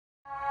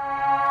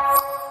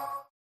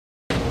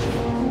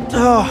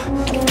Oh,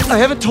 I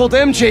haven't told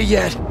MJ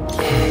yet.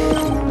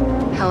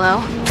 Hello?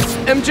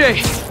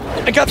 MJ,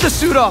 I got the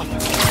suit off.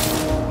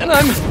 And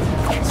I'm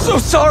so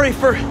sorry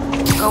for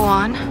Go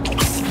on.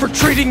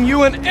 treating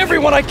you and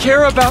everyone I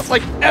care about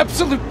like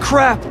absolute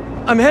crap.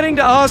 I'm heading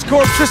to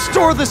Oscorp to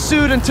store the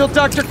suit until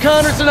Dr.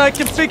 Connors and I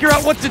can figure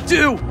out what to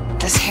do.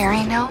 Does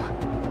Harry know?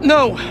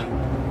 No.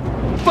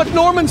 But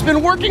Norman's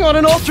been working on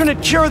an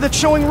alternate cure that's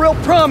showing real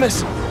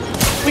promise.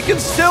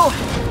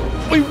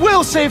 We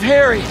will save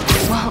Harry.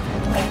 Well,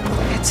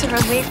 it's a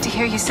relief to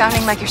hear you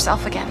sounding like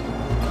yourself again.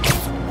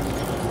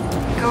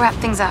 Go wrap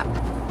things up.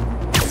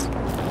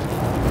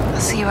 I'll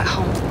see you at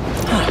home.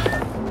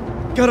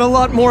 Got a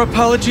lot more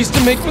apologies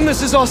to make when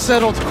this is all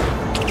settled.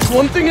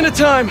 One thing at a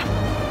time.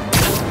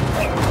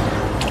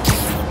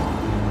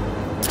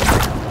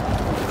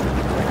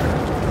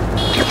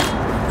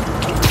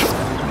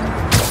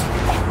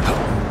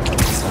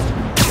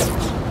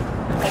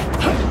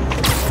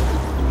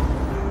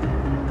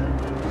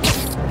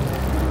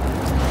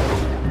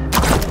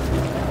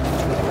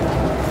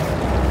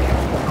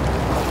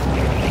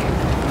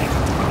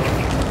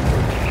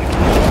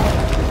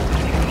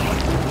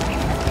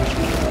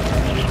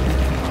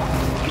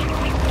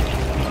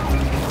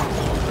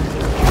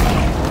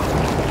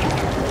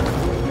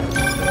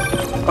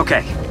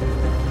 Okay.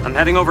 I'm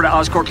heading over to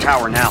Oscorp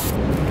Tower now.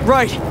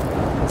 Right.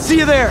 See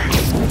you there.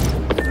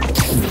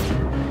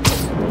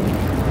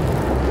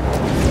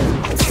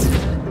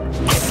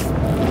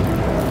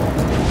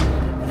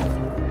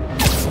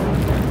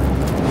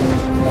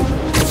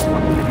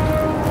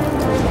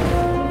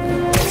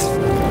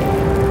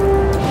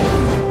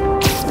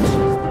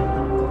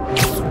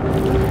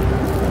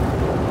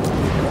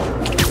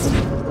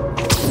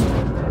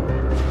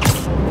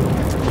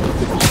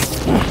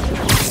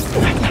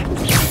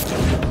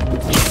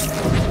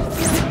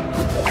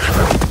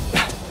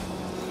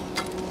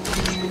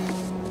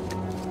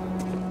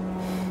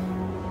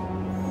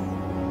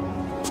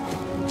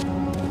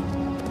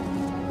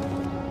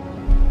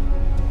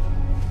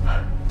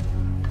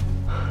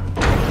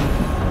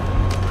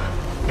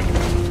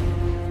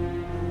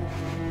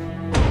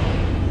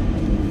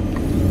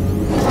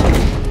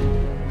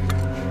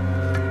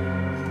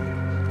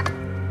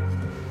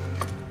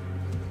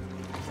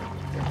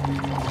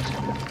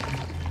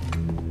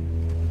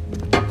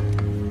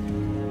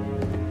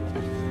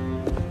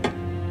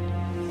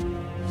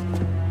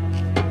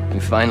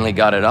 Finally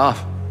got it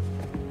off.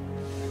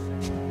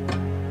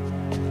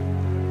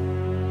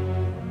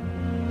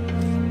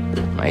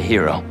 My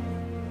hero.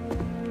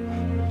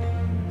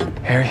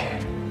 Harry.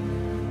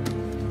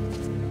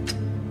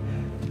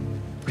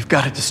 We've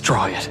got to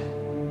destroy it.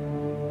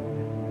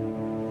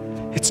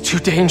 It's too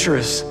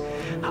dangerous.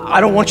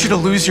 I don't want you to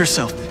lose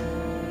yourself.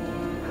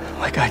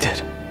 Like I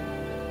did.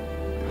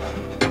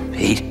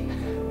 Pete.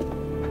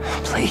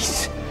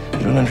 Please. You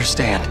don't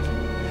understand.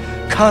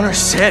 Connor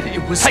said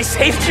it was... I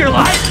saved your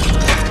life?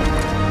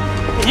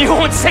 And you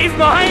won't save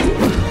mine?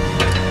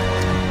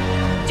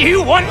 Do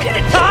you want me to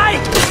die?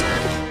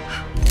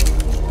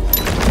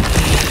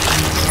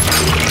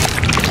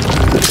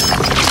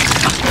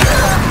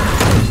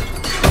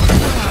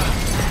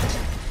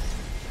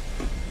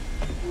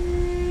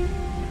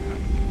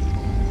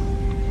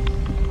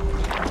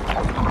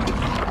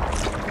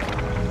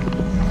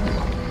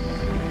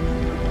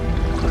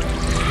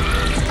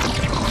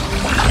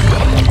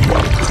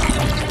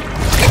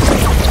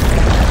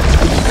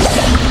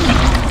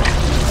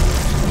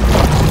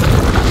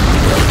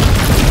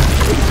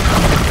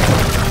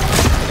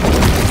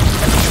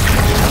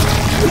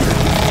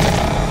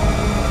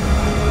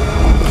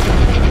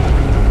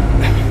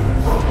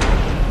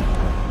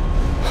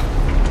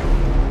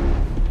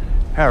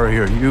 Harry,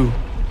 are you...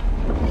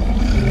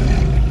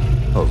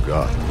 Oh,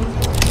 God.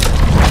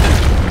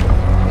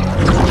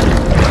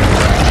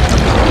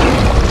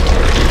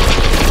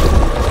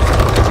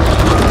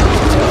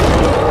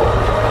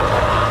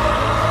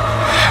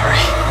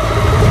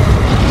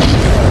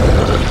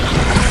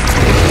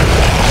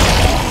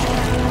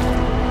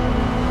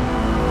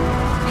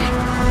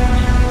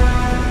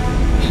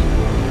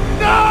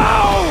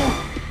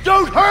 No!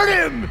 Don't hurt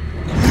him!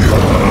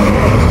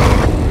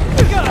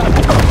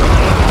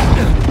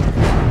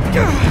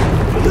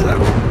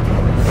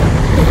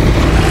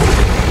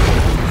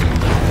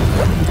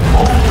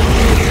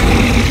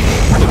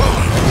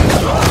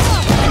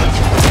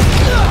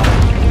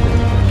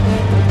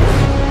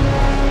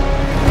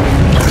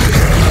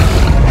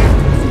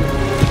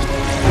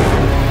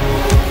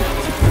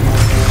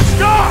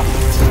 Stop!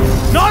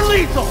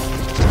 Non-lethal!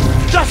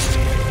 Just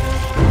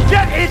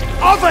get it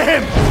off of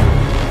him!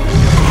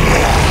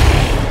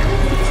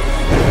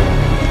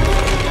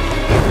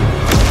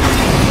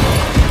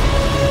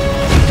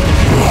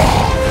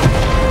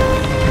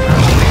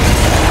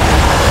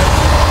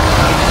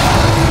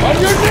 On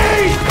your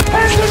knees!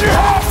 Hands on your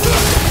head!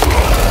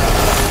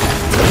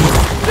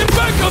 Get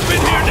back up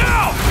in here now!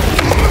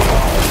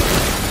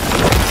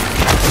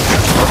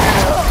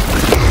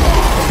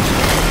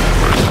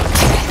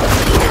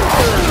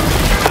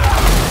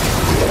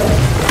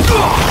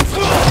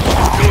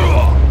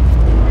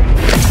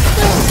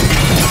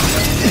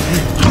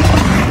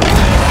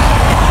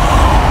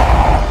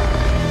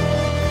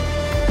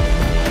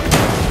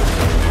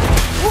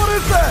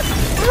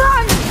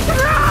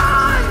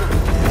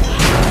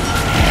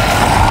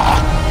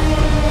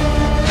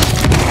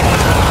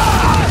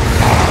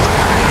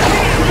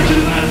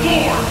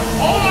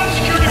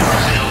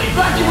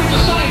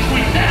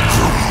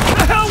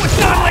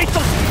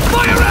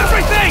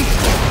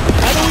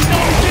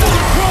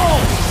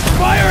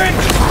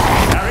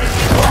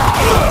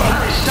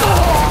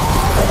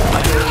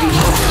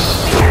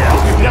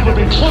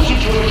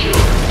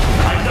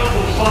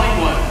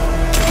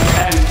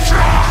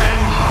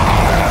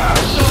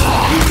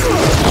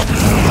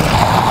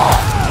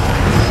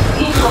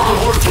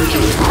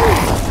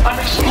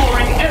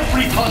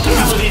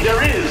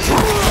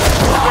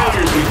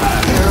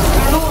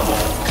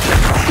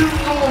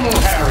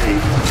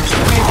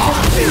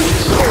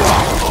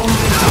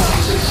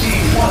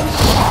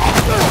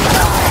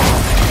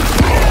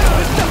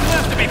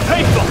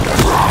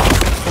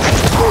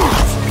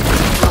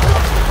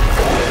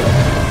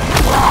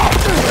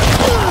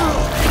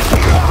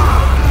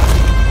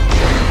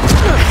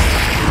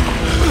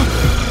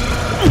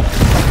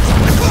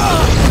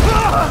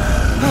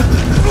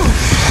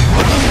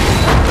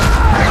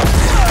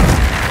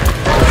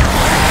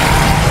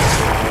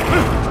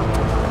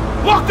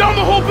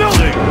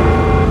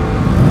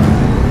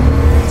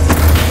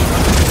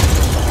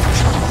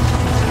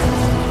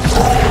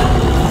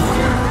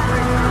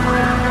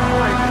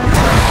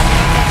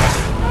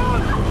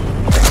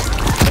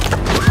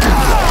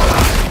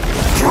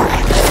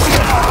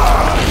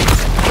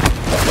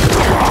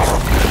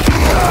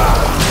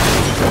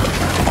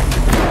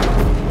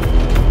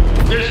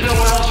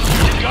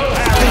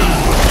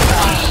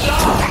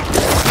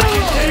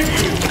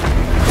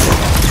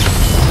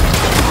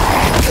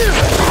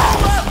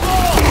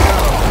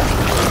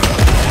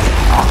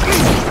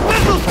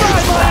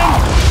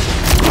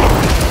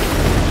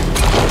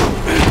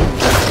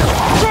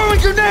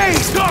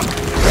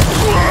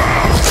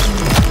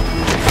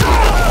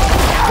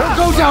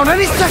 down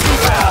any second!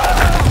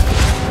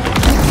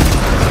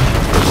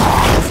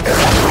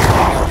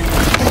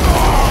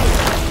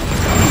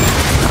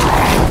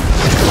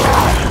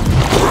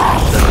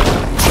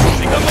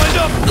 I'm lined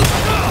up!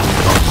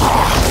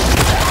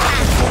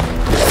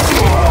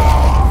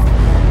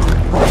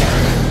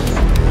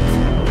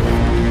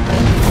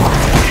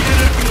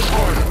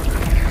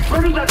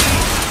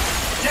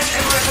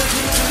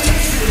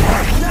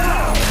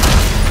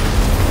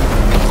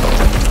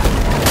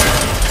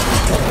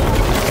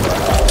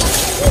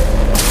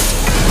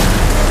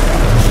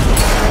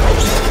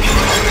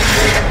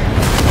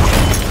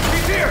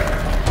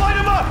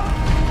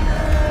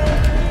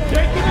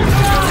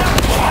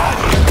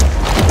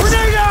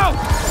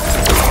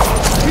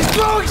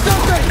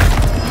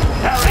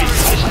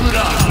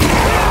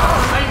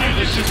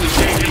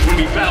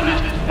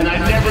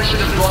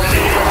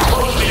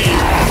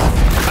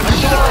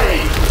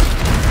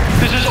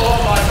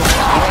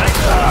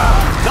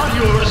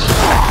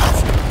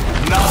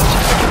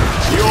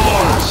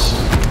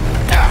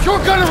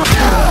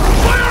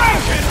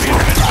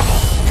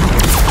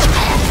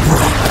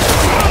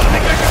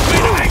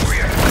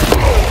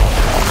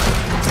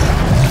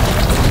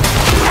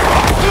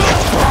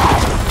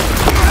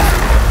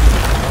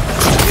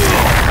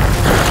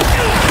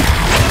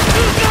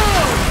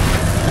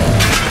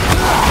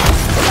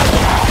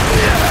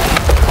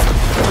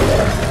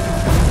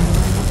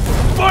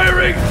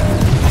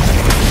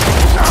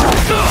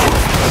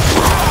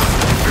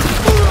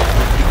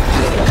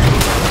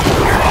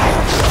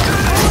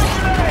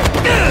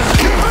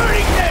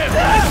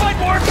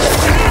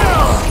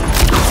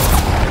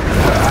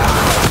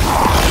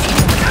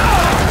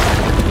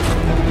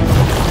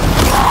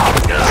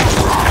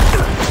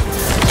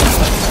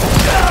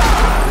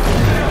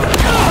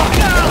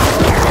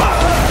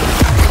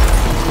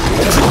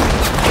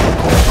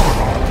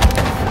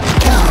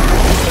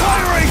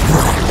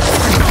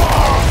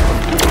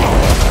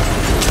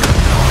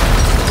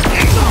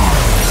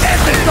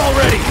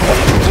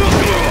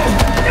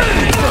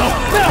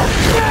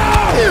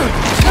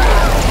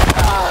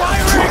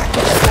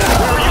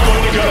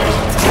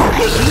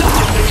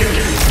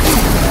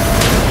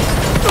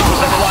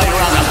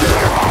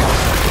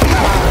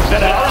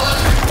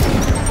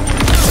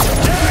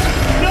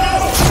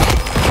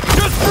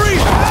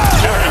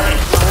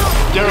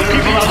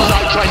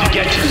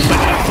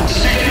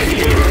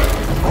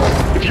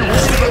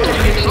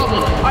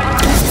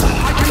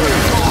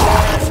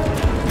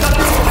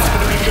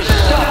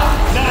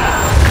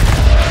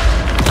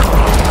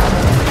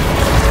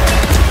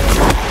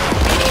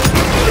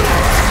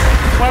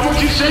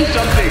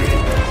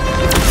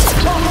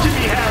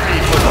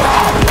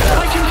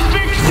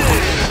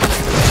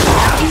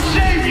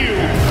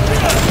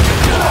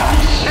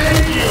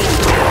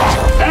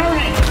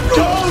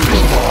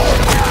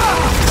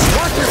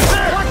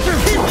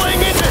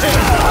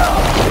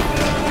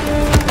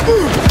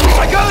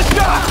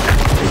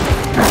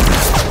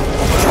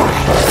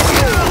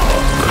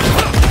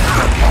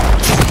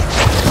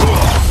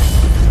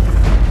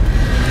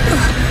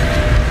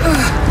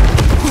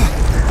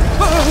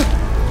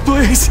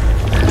 Please!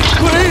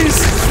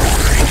 Please!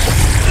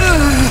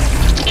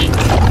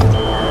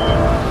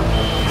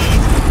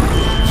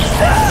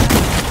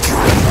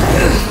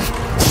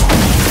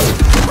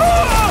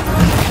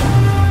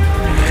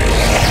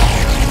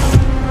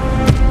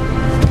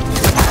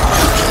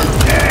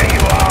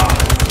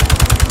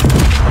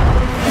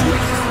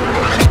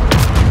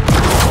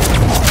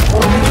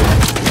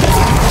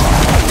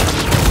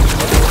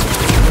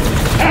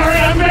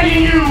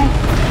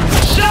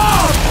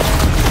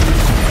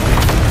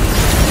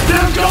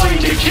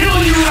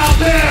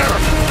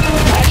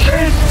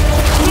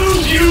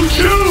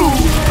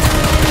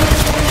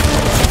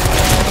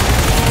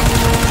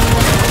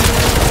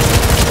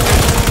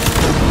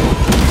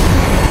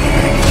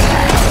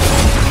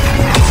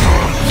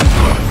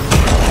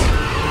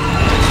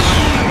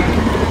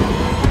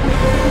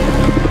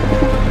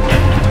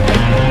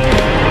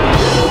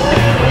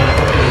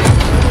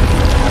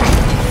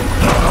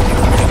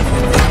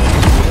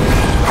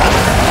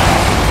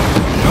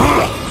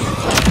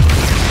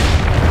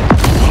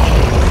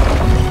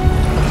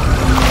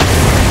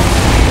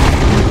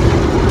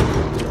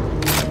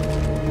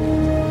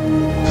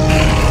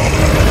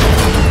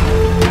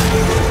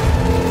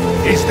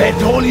 Is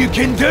that all you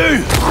can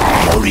do?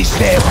 Or is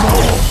there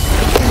more?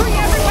 Bring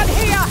everyone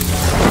here!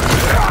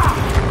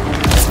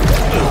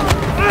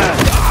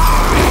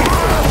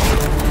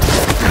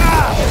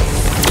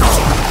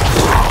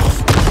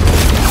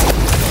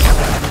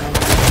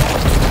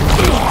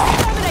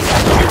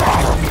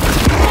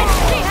 Let's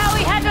see how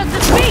he handles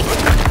his feet!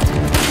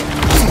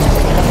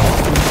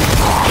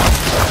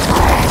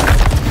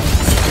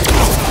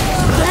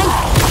 Glenn,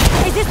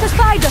 is this the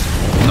spider?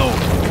 No,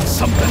 it's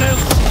something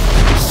else.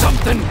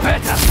 Something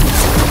better.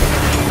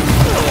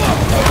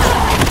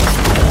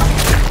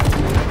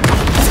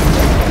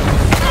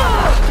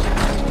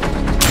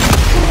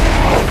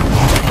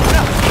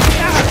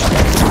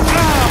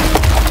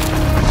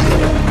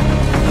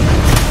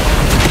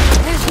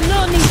 There's no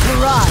need to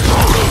run.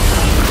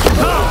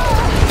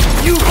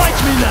 You bite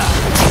me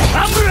now.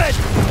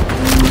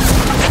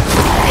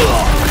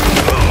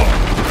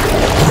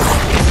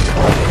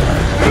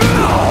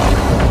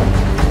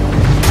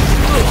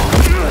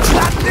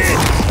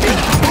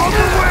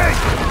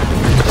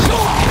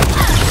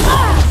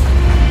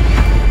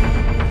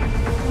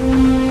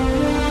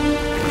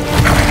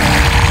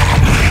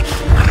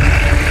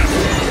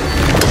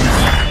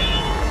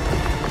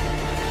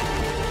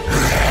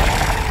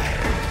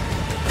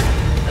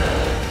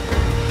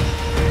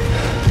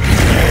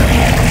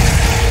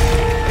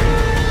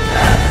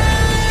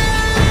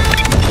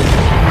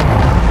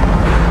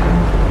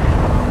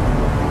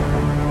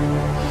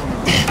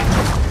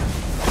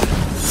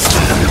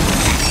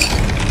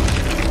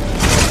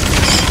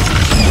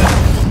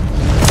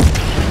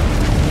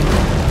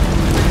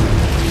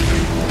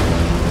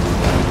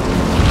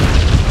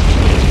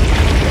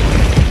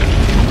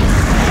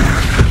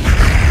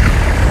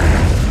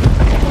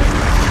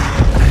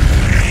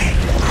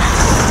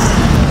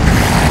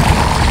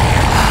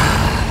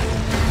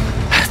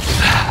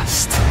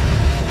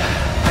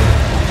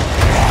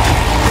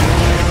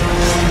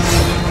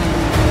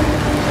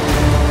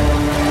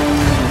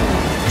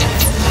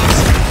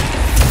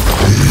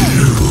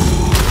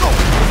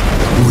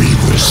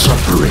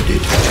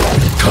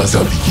 because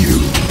of you.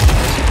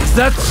 Is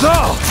that so?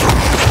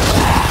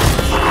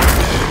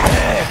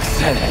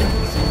 Excellent.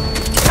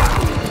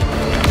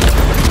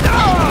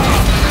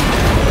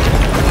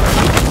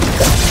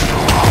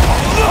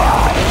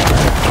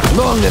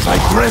 Long as I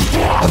dreamt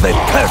of a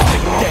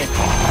perfect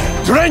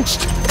death,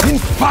 drenched in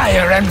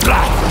fire and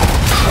blood,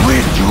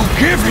 will you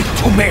give it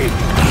to me?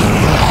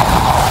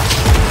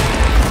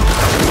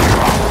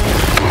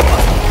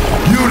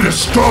 You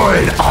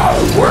destroyed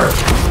our work,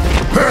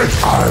 hurt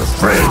our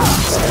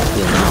friends.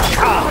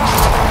 Come,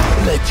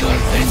 let your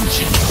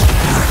vengeance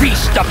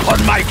feast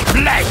upon my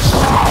flesh.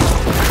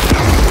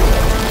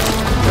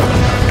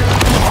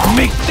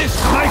 Make this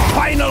my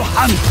final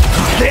hunt,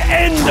 the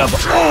end of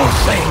all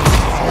things.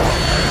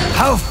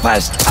 How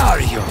fast are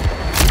you?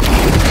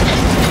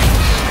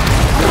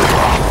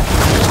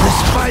 The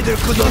spider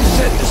could not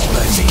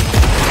satisfy me,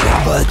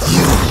 but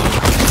you...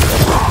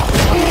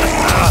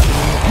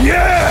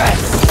 Yes!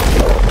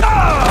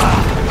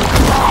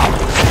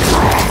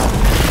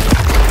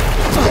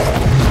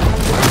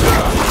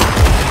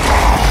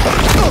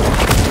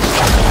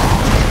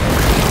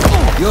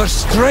 Your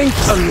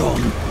strength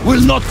alone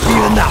will not be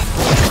enough.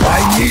 I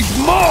need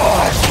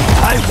more!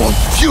 I want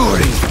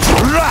fury,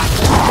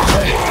 wrath,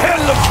 a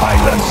hell of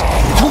violence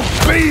to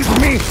bathe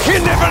me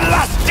in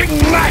everlasting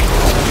night!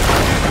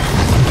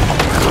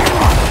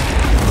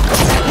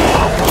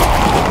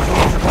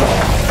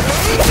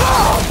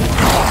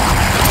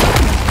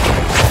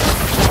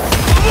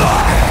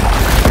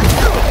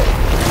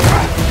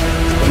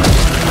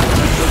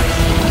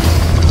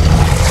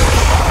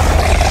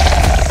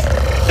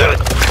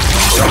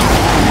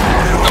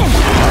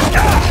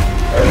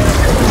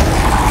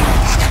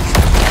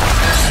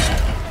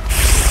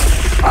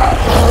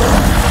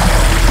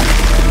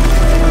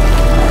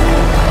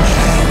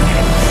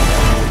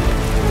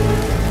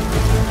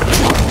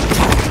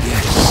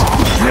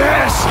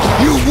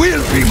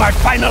 Be my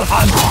final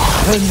hunt,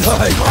 and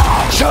I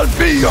shall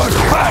be your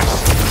curse!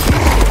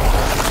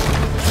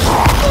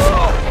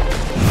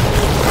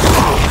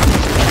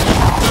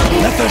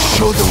 Let us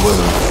show the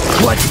world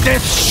what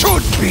death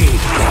should be!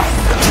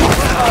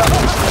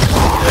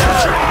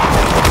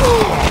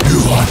 You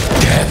want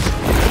death?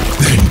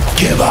 Then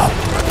give up!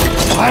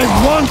 I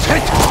want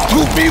it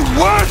to be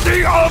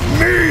worthy of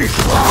me!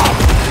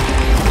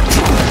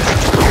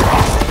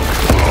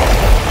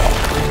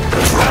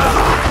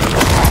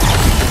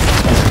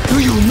 Do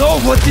you know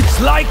what it's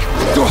like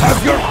to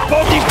have your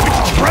body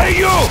betray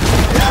you?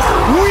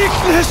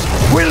 Weakness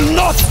will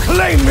not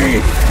claim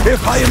me!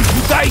 If I am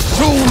to die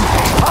soon,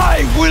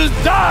 I will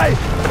die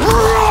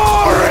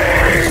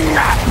roaring!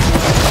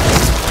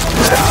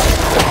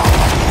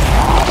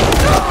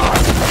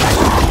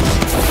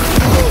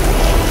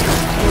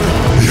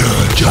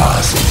 You're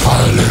just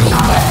a little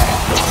man.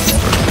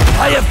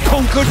 I have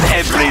conquered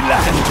every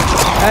land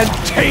and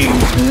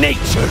tamed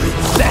nature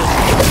itself.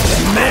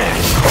 Man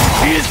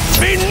is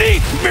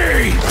beneath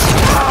me!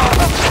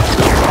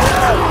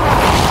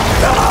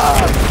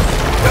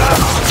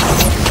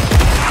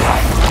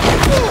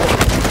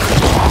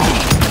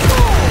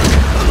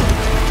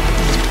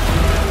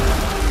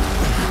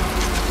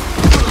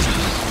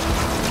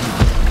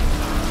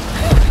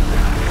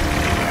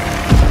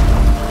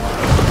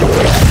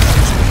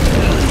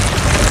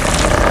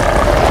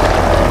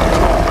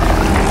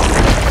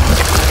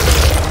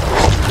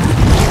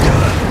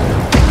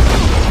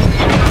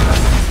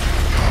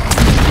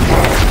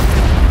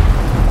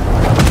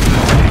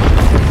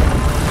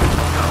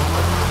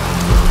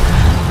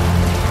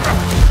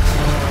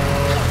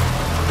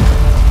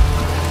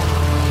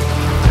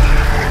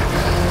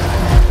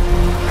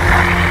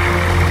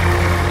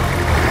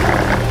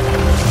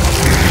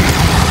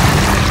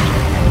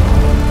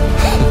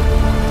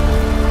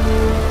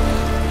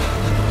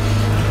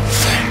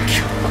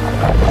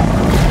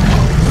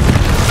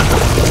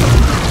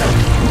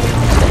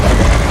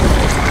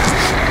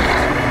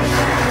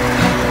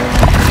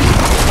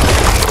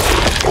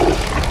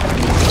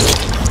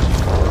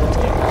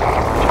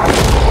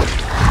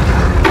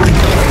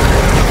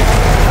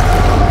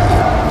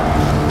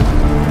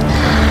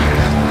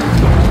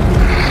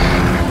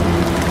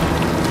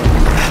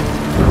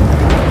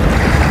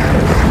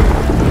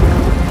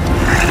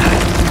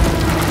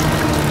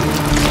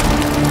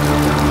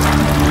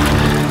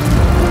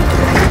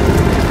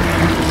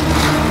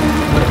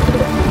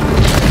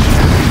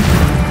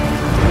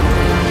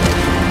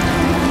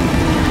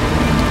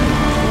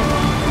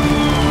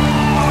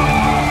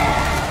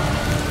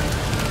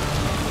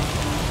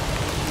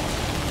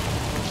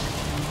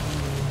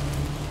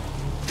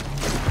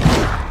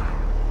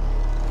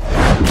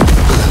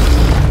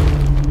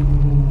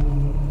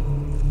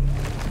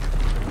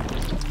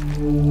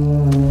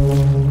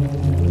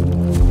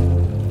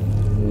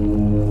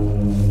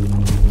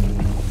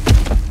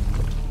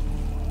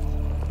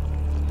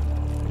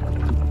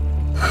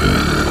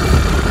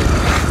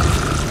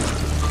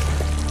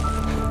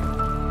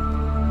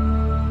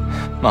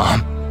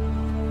 Mom.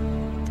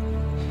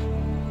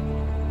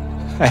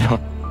 I don't...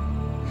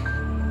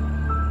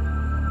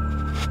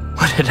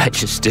 What did I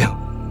just do?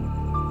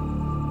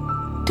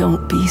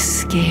 Don't be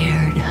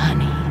scared,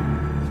 honey.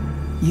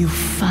 You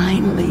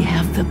finally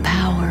have the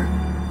power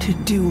to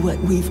do what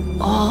we've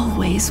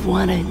always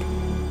wanted.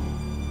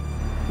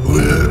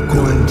 We're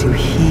going to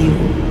heal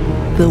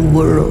the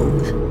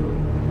world.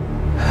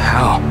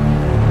 How?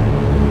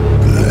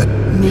 Let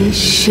me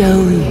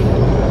show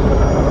you.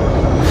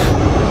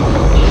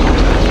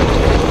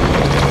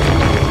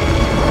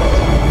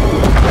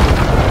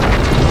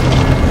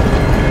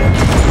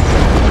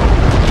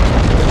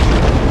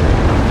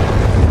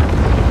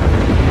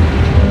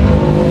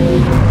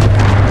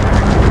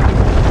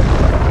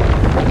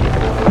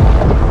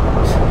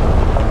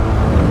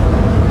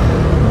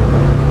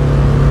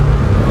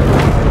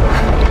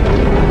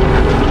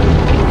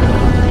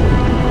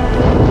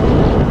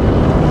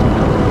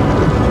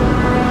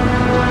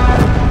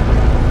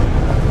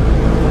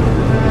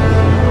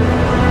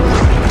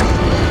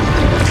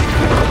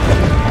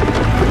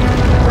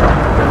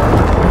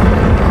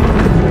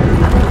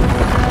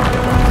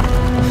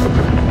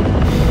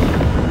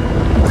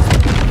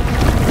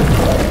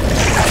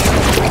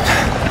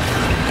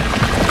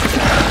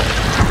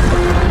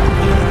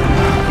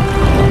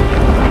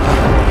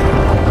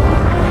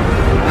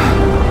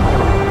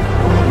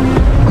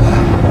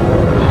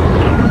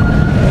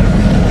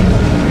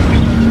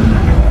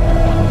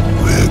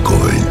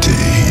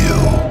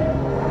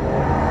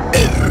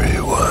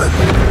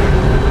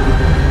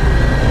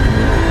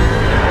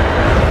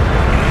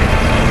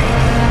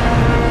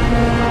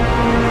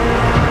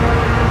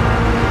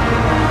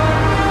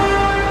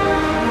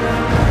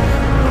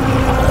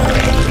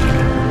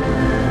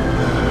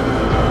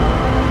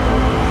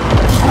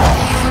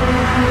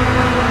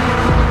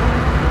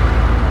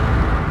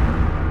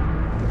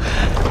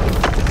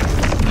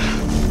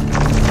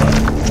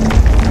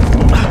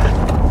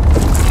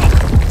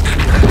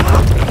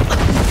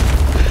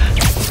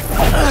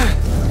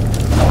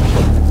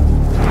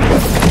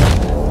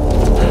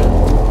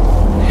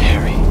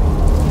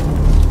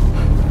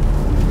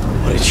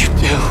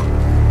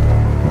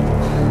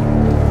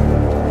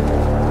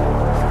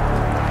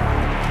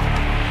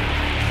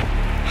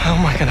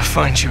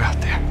 Find you out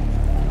there.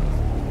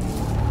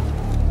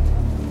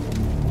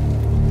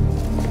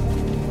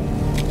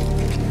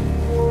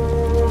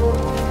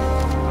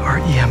 Our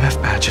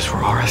EMF badges were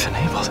RF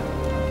enabled.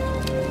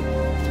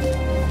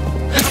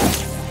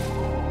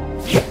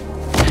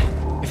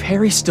 If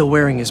Harry's still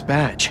wearing his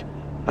badge,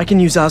 I can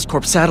use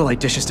Oscorp satellite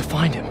dishes to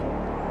find him.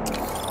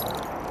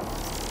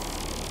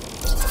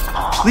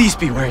 Please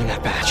be wearing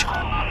that badge.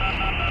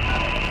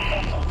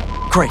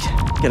 Great.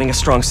 Getting a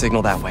strong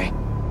signal that way.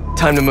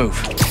 Time to move.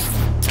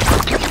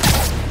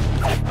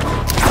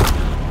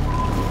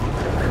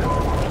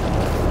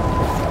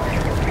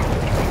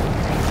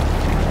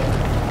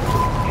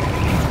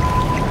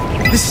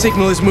 This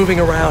signal is moving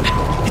around.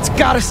 It's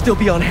gotta still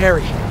be on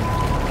Harry.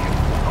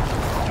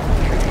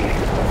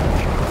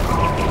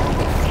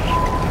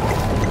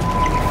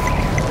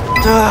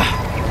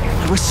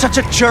 I was such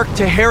a jerk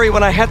to Harry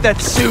when I had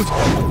that suit.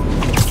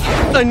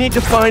 I need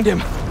to find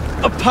him,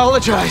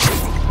 apologize,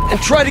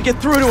 and try to get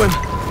through to him.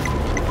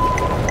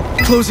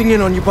 Closing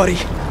in on you, buddy.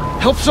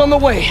 Help's on the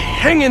way.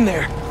 Hang in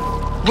there.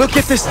 We'll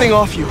get this thing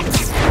off you,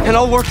 and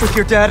I'll work with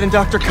your dad and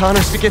Dr.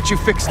 Connors to get you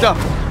fixed up.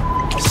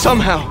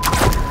 Somehow.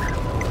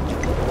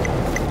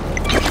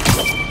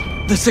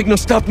 The signal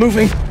stopped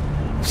moving.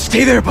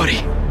 Stay there,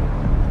 buddy.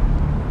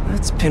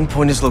 Let's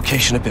pinpoint his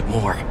location a bit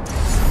more.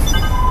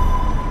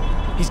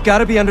 He's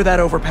gotta be under that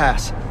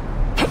overpass.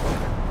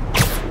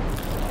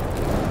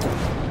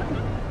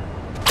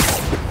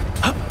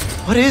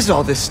 What is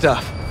all this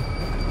stuff?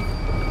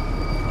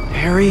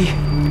 Harry,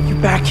 you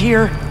back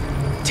here?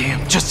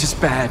 Damn, just his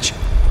badge.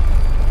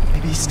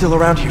 Maybe he's still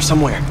around here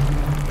somewhere.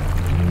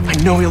 I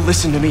know he'll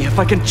listen to me if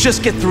I can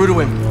just get through to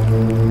him.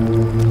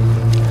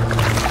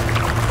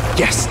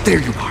 Yes, there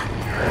you are.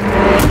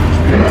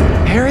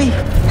 Harry?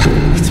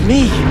 It's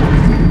me.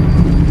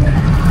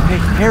 Hey,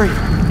 Harry.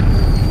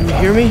 Can you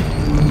hear me?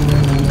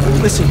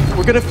 Listen,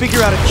 we're gonna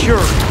figure out a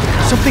cure.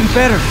 Something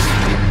better.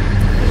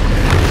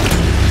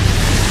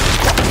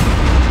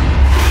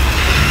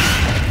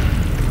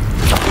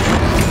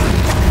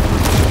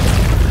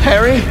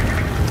 Harry?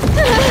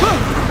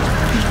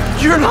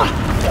 You're not...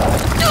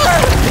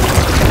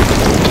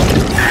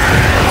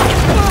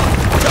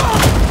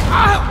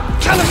 I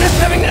kind of miss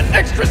having that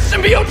extra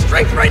symbiote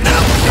strength right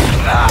now.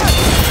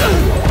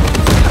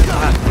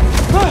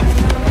 Oh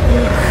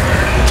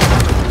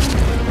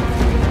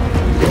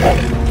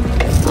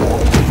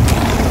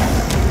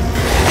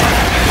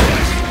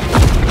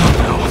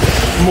no,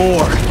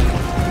 more.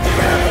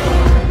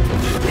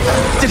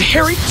 Did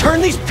Harry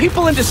turn these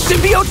people into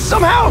symbiotes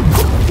somehow?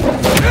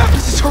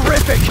 This is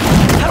horrific.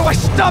 How do I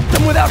stop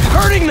them without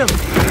hurting them?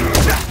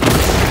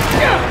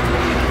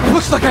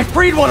 Looks like I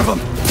freed one of them.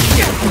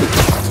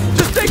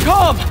 Just stay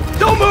calm!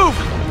 Don't move!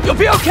 You'll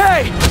be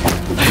okay!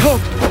 I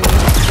hope.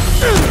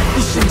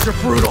 These things are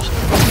brutal.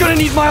 Gonna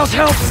need Miles'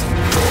 help.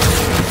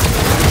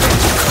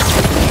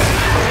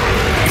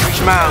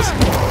 Miles,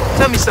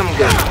 tell me something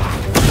good.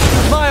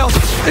 Miles,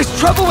 there's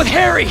trouble with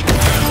Harry!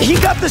 He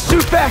got the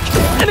suit back,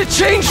 and it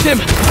changed him!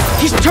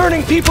 He's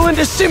turning people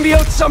into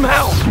symbiotes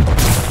somehow!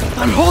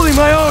 I'm holding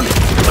my own,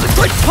 but it's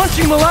like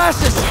punching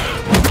molasses.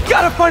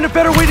 Gotta find a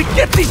better way to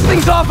get these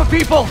things off of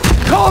people.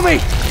 Call me.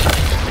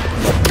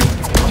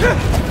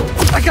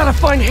 I gotta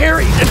find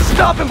Harry and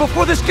stop him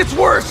before this gets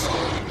worse.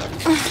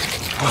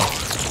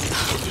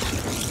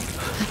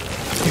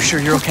 You sure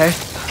you're okay?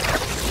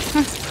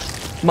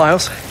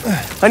 Miles,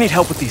 I need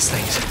help with these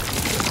things.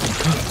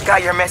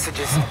 Got your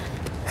messages.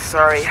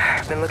 Sorry,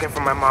 I've been looking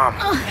for my mom.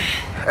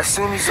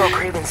 Assume you saw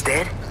Kraven's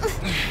dead?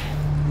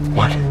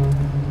 What?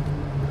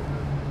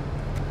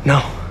 No.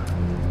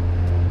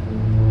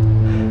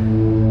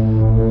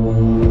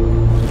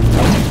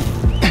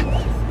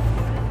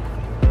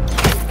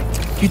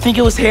 You think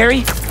it was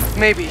Harry?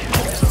 Maybe.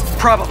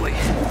 Probably.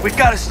 We've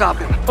got to stop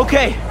him.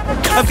 Okay,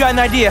 I've got an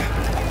idea.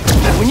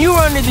 When you were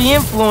under the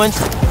influence,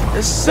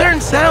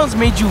 certain sounds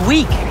made you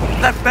weak.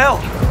 That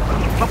bell.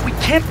 But we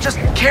can't just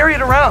carry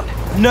it around.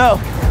 No,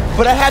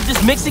 but I have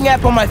this mixing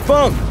app on my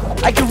phone.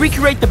 I can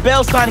recreate the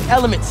bell sonic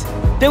elements.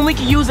 Then we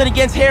can use it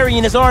against Harry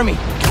and his army.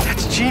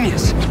 That's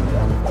genius.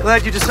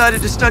 Glad you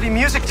decided to study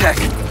music tech.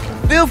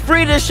 Feel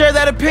free to share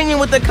that opinion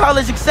with the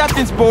college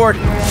acceptance board.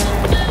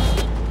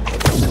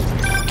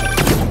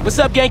 What's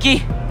up,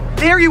 Genki?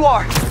 There you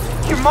are.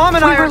 Your mom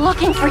and I We are... were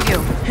looking for you.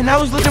 And I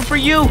was looking for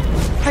you.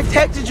 I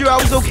texted you I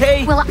was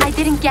okay. Well, I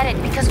didn't get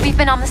it because we've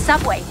been on the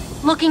subway,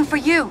 looking for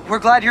you. We're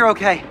glad you're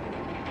okay.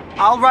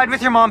 I'll ride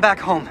with your mom back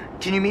home.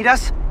 Can you meet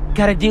us?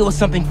 Gotta deal with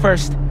something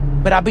first,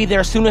 but I'll be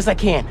there as soon as I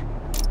can.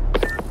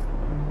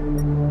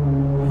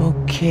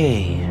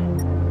 Okay.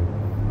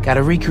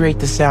 Gotta recreate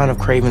the sound of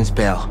Kraven's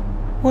bell.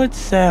 What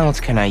sounds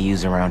can I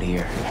use around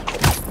here?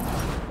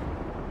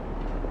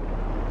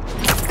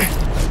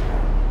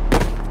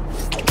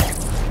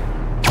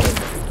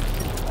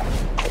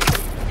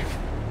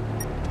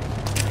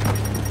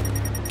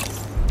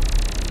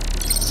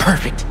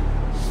 Perfect.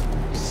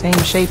 Same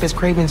shape as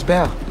Kraven's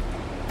bell.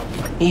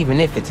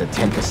 Even if it's a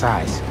tenth the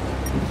size.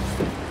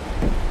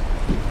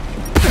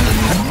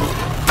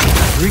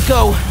 Here we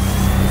go.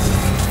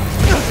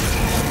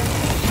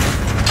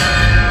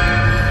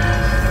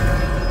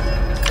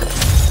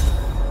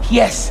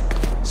 Yes!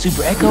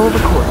 Super Echo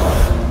record.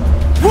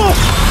 Whoa!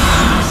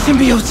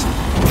 Symbiotes!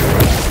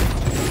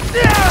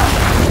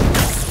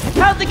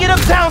 How'd they get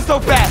uptown so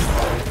fast?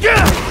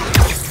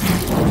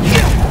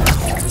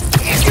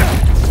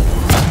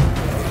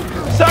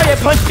 Sorry I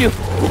punched you.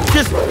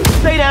 Just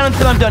stay down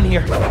until I'm done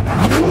here.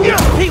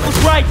 He was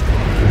right.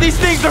 These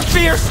things are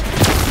fierce.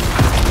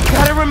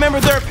 Gotta remember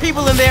there are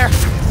people in there.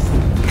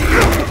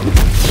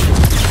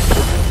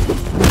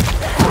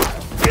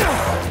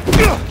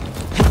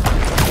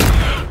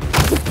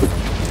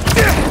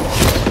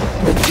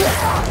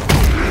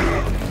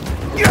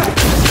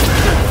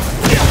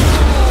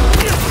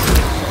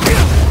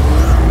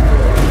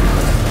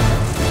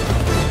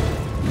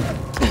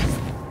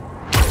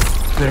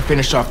 Better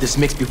finish off this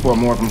mix before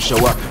more of them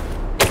show up.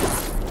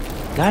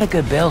 Got a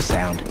good bell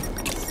sound,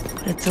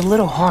 but it's a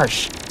little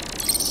harsh.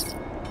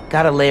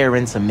 Gotta layer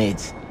in some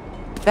mids.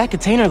 That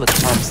container looks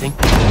promising.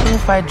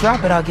 If I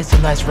drop it, I'll get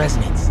some nice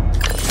resonance.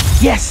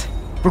 Yes!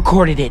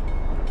 Recorded it.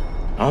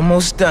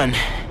 Almost done.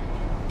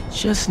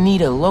 Just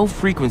need a low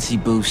frequency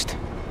boost.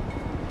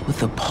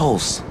 With a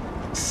pulse.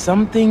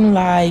 Something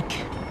like...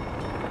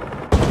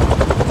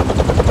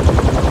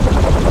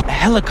 a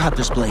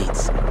helicopter's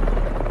blades.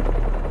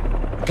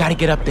 Gotta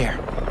get up there.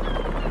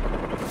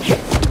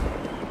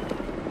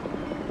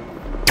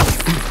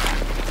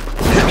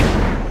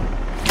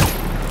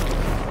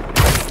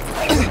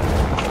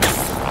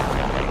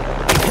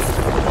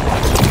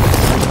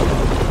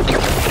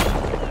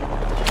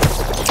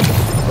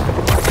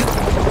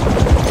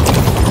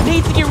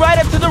 Need to get right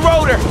up to the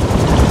rotor.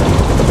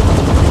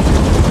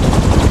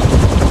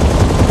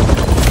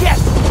 Yes,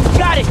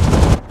 got it.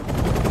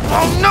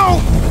 Oh no,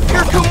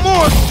 here come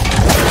more.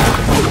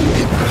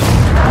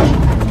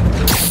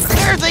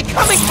 Where are they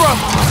coming from?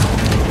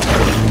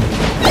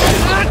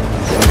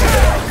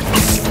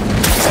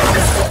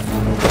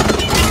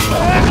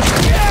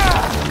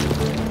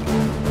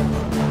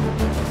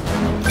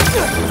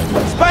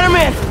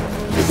 Spider-Man!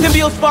 The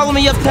symbiotes follow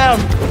me uptown.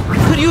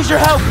 Could use your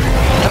help.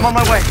 I'm on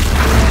my way.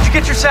 Did you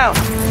get your sound?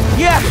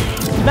 Yeah,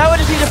 now I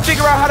just need to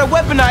figure out how to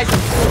weaponize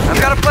them. I've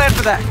got a plan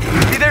for that.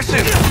 Be there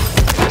soon.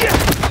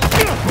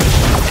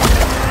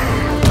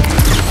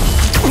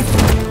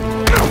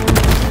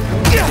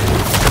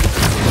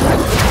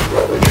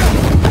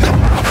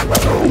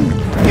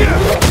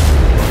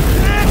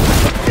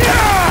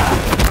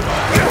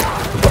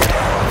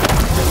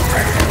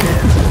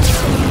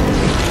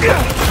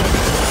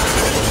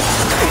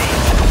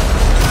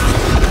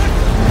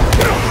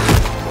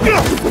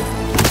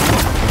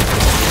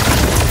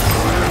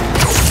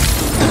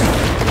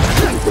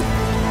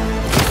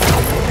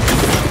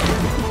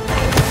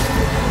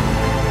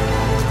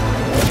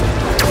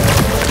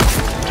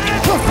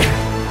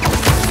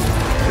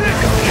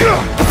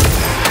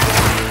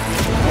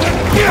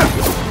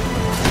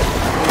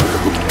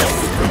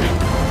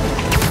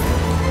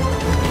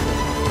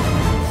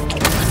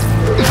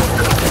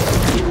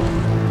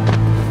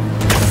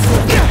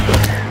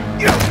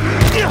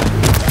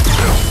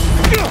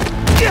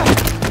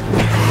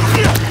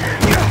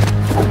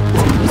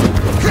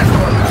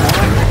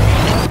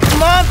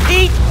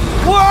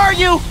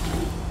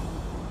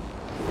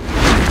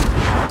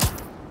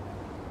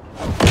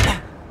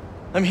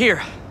 I'm here.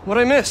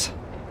 What'd I miss?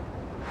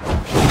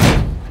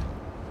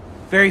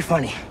 Very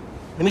funny.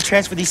 Let me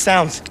transfer these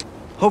sounds.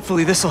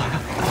 Hopefully this'll... Come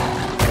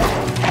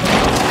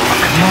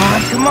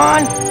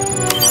on!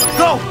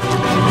 Go!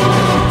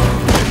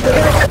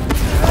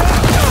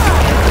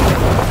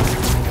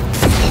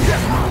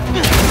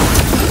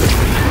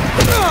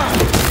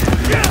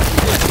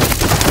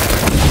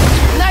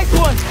 Nice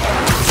one!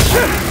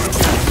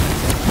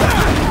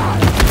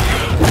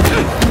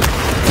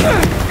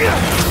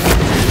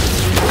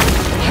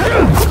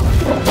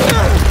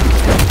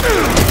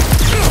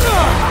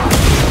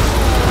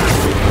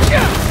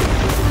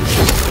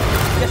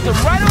 Get them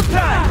right on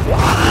time!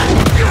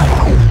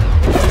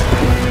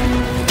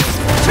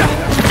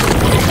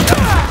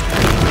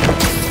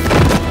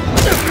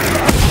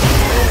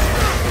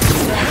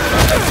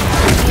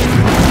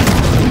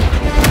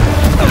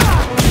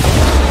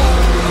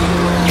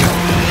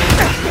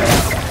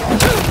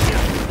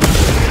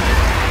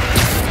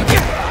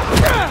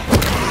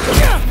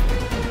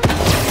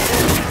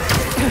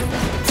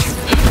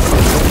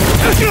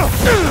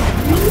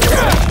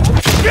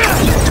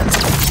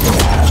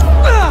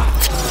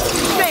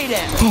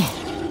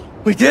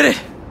 We did it!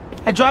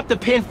 I dropped a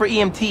pin for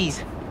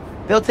EMTs.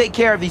 They'll take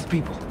care of these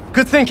people.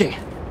 Good thinking.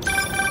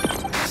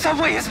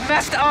 Subway is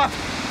messed up.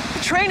 The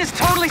train is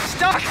totally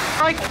stuck.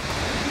 Like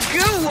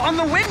goo on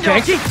the windows.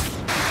 Yankee?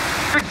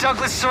 Rick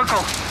Douglas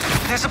Circle.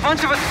 There's a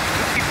bunch of it.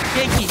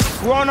 Yankee,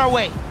 we're on our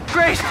way.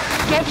 Great.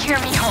 Get here,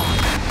 mijo.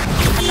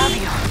 I love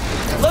you.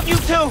 Love you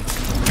too.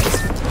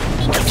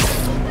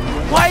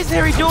 Why is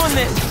Harry doing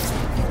this?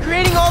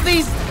 Creating all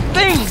these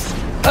things?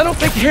 I don't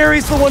think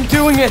Harry's the one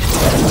doing it.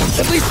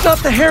 At least not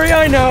the Harry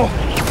I know.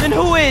 Then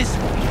who is?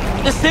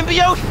 The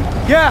symbiote?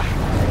 Yeah,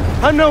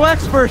 I'm no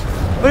expert,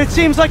 but it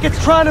seems like it's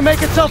trying to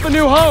make itself a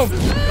new home.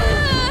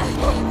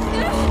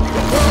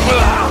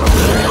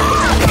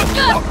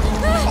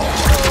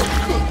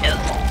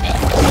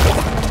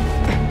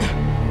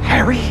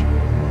 Harry?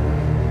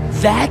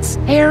 That's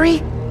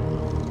Harry?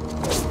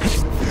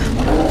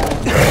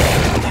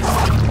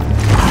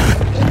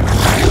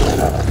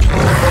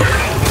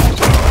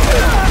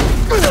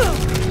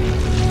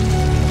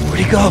 Where'd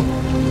he go?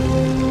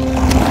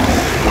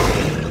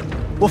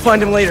 We'll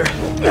find him later.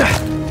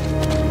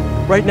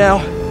 Right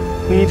now,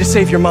 we need to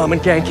save your mom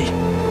and Genki.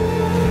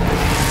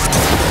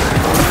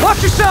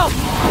 Watch yourself!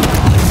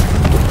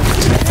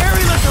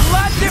 Harry looks a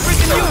lot different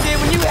than you did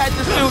when you had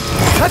the suit.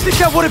 I think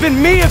that would have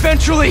been me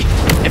eventually,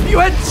 if you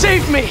hadn't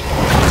saved me!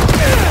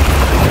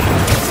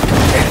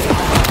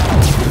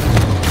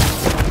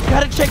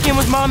 Gotta check in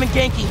with Mom and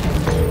Genki.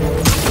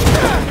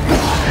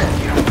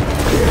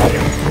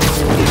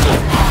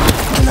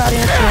 They're not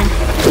answering.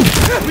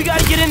 We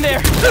gotta get in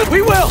there.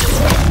 We will!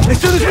 As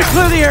soon as we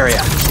clear the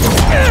area!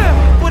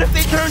 What if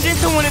they turned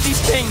into one of these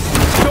things?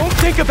 Don't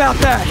think about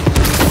that!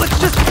 Let's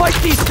just fight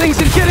these things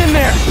and get in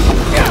there!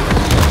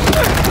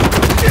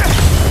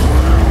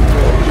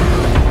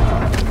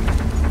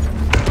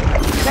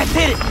 Let's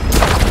hit it!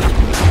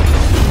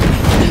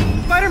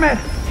 Spider-Man,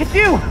 it's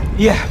you.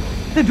 Yeah.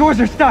 The doors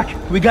are stuck.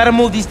 We gotta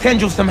move these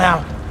tendrils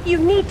somehow. You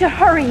need to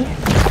hurry.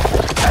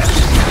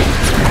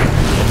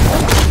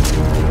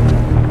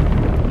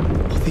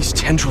 All these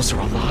tendrils are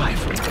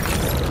alive. And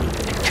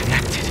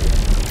connected.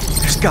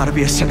 There's gotta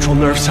be a central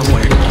nerve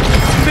somewhere.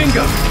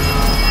 Bingo!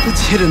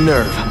 Let's hit a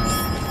nerve.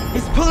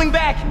 It's pulling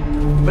back!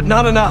 But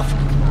not enough.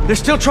 They're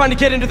still trying to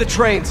get into the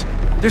trains.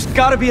 There's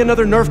gotta be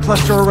another nerve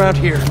cluster around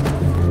here.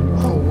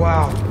 Oh,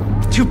 wow.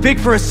 Too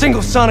big for a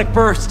single sonic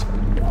burst.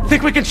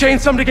 Think we can chain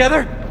some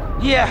together?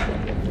 Yeah,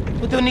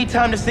 but they'll need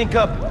time to sync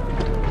up.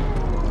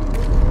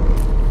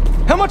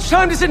 How much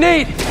time does it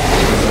need?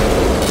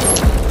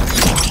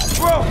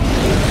 Bro,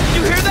 did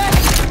you hear that?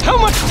 How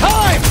much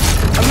time?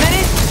 A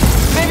minute?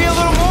 Maybe a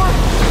little more?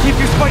 Keep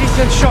your spidey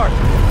sense sharp.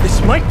 This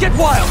might get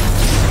wild.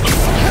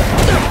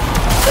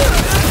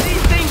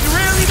 These things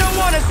really don't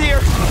want us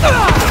here.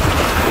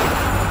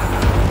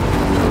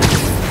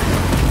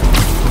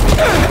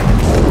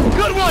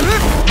 Good one!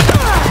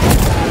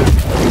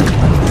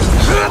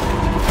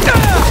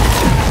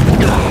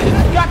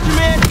 Got you,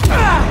 man!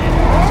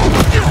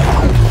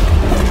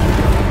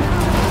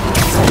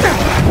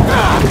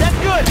 That's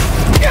good!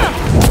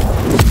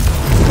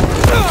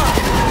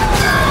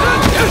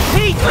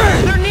 Pete!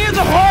 They're near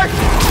the heart!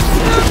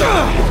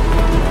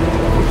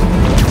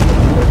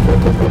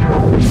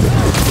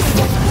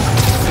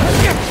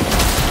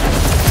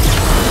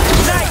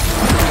 Nice!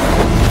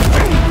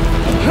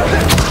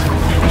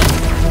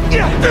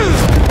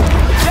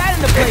 That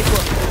in the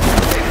playbook!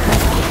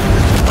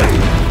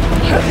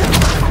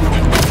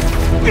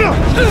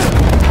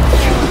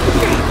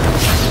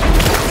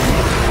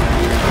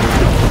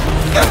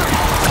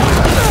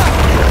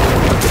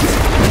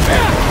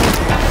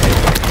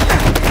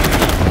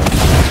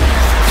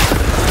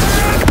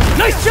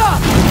 Nice job!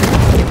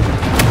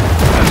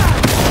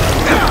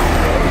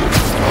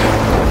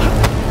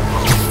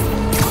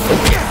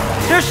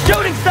 They're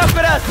shooting stuff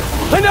at us!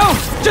 I know!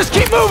 Just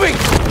keep moving!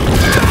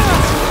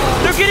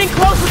 They're getting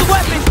close with the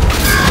weapons!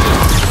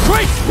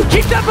 Great!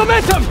 Keep that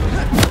momentum!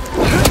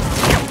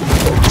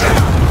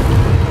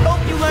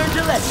 Hope you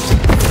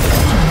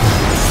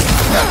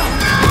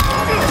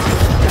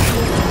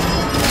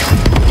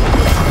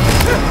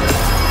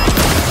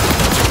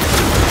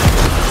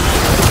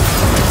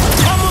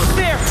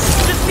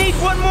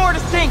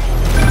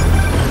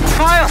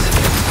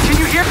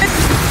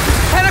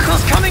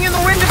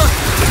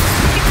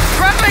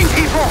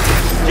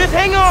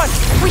hang on!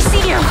 We see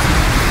you!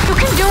 You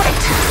can do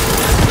it!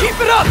 Keep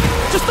it up!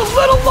 Just a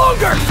little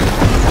longer!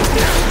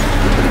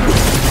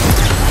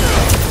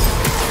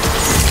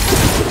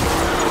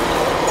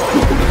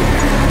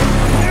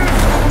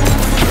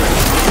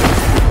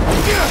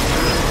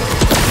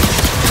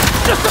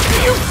 Just a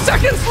few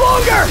seconds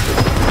longer!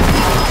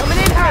 Coming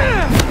in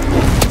hot.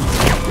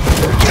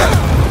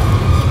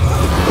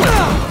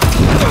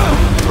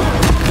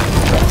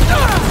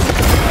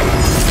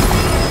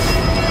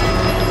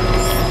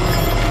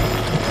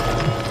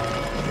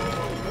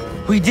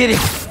 We did it!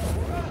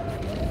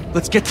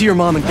 Let's get to your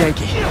mom and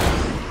Genki.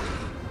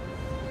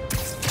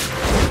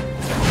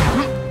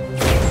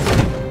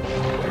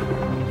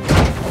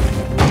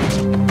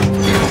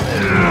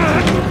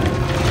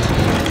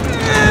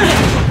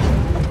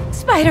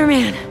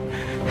 Spider-Man!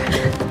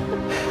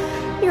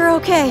 You're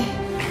okay.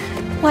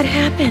 What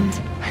happened?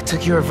 I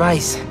took your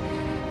advice.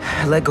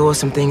 I let go of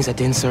some things that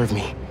didn't serve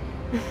me.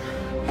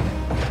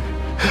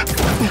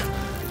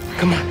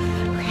 Come on.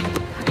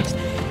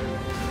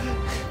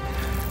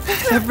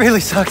 That really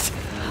sucked.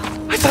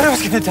 I thought I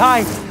was gonna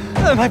die.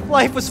 My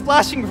life was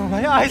flashing before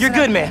my eyes. You're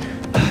good, man.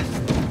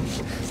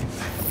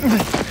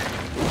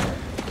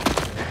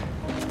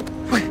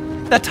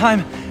 That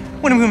time,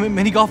 when we went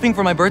mini-golfing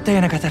for my birthday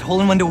and I got that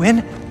hole-in-one to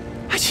win,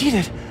 I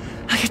cheated.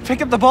 I could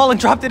pick up the ball and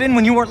dropped it in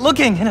when you weren't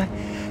looking,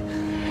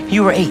 and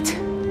You were 8.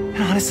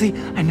 And honestly,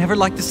 I never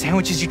liked the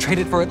sandwiches you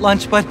traded for at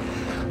lunch, but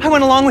I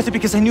went along with it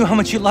because I knew how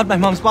much you loved my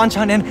mom's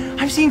banchan, and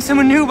I'm seeing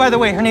someone new, by the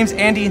way. Her name's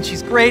Andy, and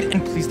she's great,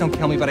 and please don't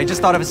kill me, but I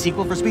just thought of a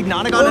sequel for Speed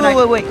Nonagon,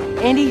 and Wait.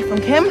 Andy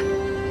from Kim?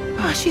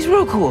 Oh, she's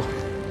real cool.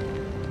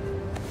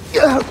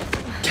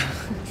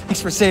 Thanks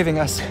for saving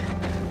us.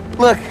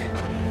 Look,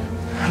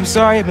 I'm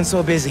sorry I've been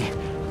so busy.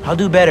 I'll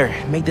do better.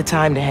 Make the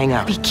time to hang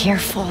out. Be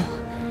careful.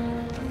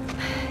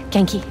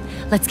 Genki,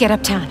 let's get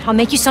uptown. I'll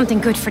make you something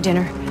good for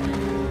dinner.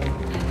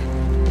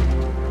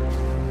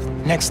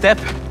 Next step?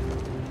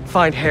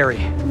 Find Harry.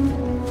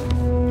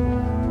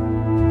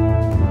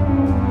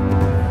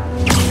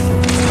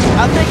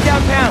 I'll take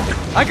downtown.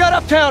 I got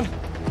uptown!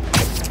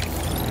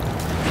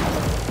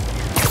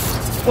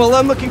 Well,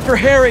 I'm looking for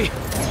Harry.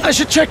 I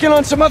should check in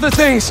on some other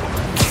things.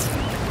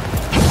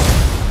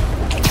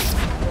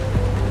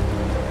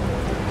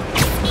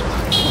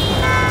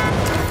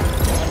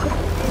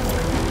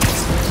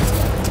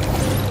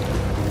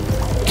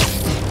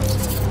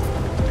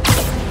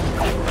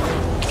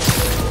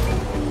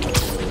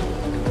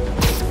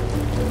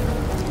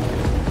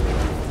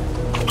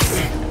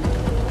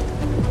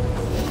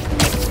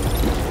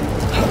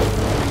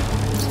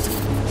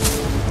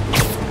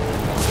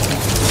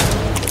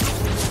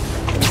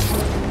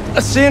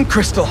 A sand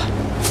crystal.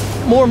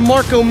 More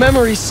Marco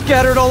memories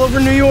scattered all over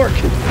New York.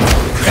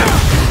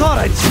 Thought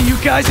I'd see you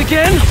guys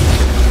again.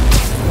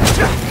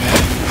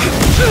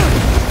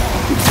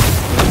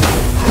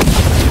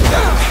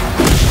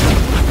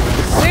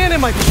 Sand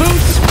in my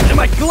boots, and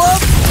my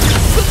gloves.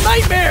 It's a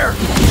nightmare.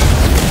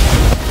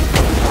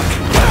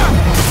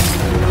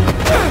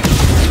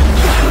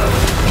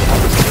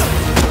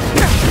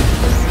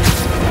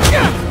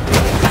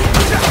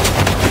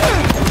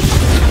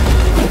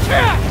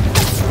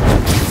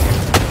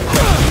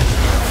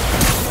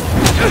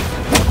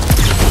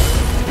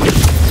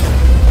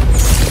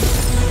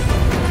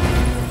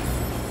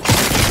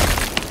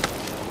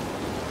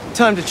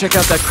 Time to check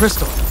out that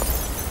crystal.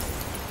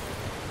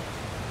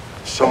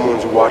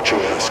 Someone's watching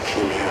us,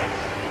 Keemia.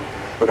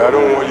 But I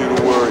don't want you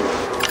to worry.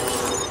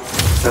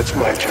 That's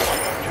my job.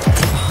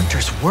 The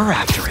hunters were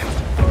after him.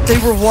 They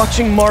were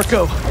watching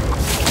Marco.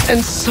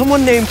 And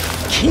someone named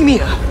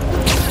Keemia.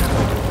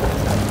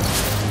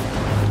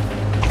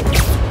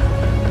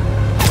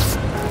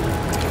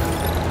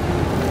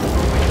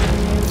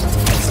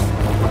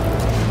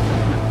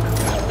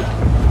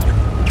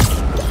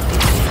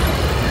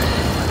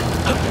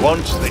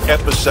 Once the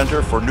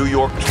epicenter for New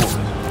York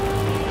tourism.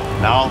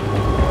 Now,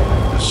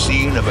 the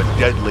scene of a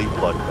deadly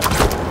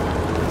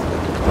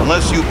bloodbath.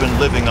 Unless you've been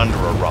living under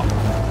a rock,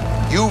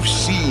 you've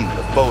seen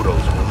the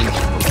photos released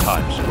from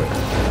Times Square,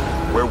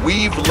 where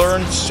we've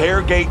learned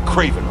Sergei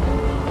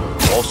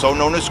Kravenov, also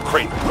known as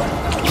Kraven,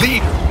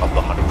 leader of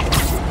the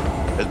Hunters,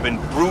 has been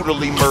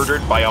brutally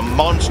murdered by a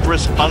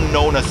monstrous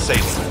unknown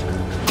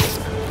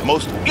assailant. The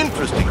most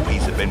interesting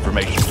piece of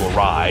information to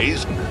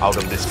arise out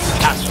of this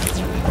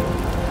catastrophe: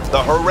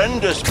 the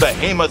horrendous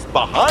behemoth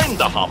behind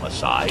the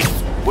homicide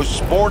was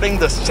sporting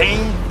the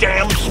same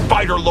damn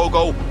spider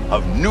logo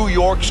of New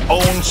York's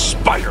own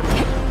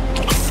Spider-Man.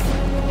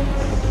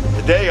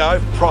 The day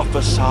I've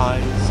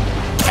prophesied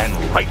and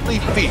rightly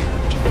feared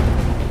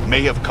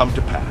may have come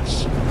to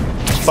pass.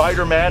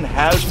 Spider-Man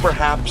has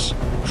perhaps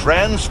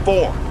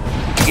transformed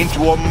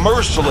into a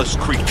merciless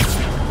creature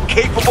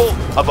capable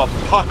of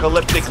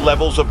apocalyptic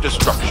levels of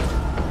destruction.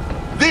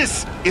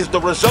 This is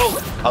the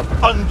result of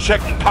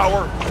unchecked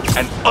power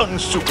and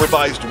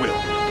unsupervised will.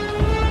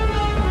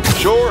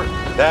 Sure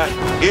that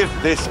if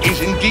this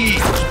is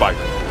indeed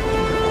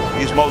Spider-Man,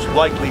 he's most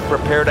likely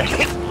prepared a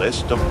hit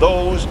list of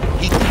those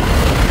he...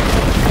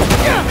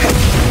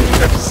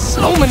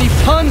 So many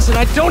puns, and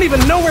I don't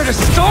even know where to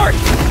start!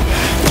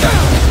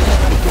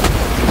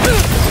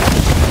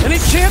 Any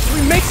chance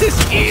we make this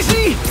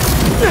easy?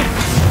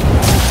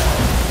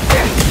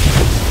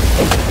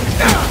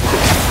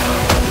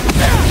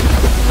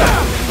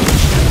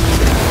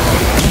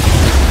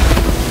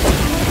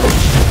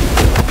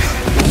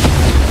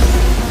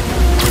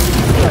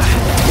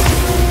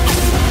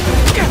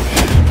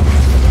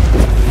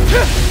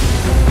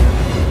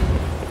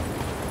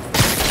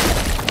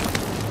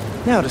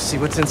 Now to see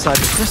what's inside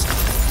the crystal.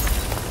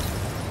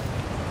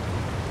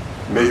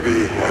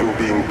 Maybe I'm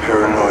being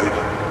paranoid,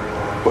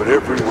 but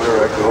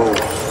everywhere I go,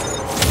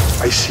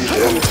 I see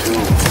them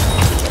too.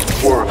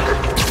 Work,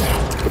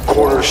 the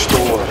corner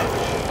store,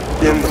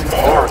 in the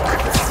park.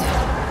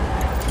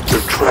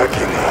 They're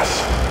tracking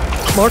us.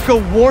 Marco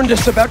warned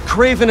us about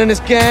Kraven and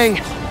his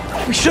gang.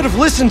 We should have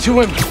listened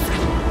to him.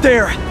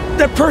 There,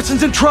 that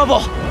person's in trouble.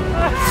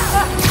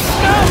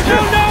 No!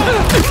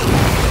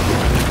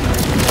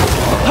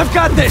 I've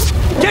got this!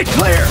 Get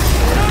clear!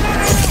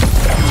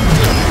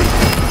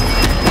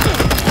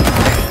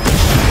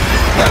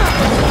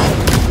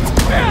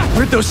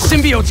 Where'd those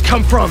symbiotes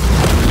come from?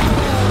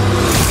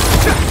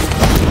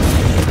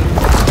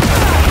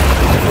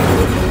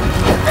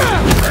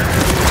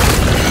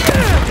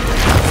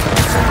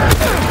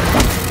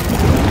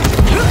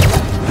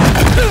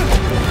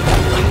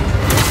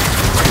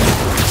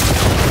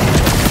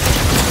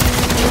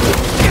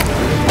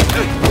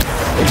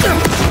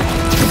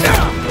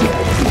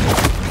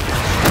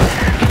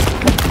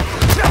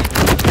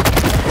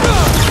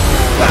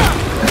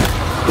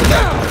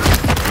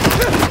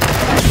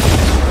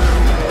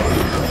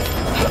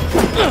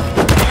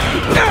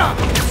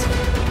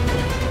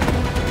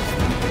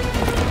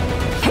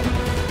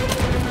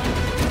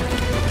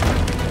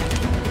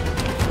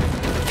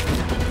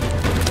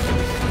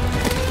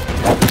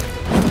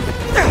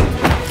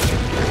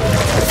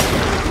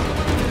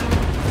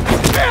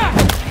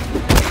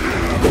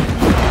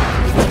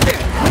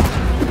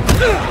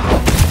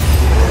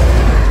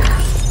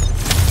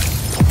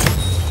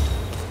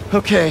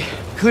 Okay,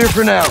 clear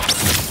for now.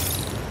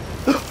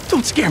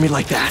 Don't scare me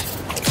like that.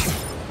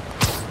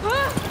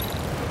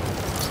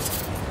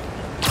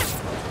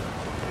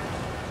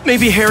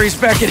 Maybe Harry's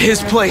back at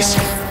his place.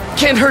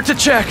 Can't hurt to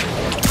check.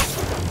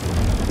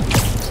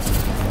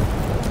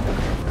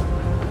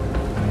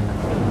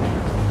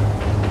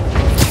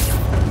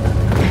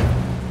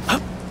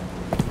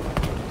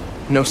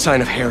 No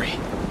sign of Harry.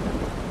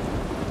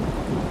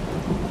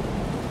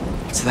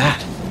 What's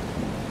that?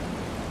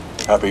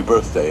 Happy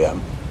birthday,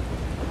 Em.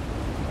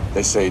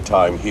 They say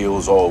time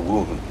heals all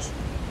wounds.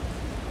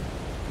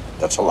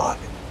 That's a lie.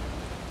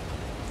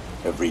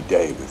 Every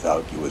day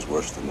without you is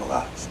worse than the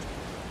last.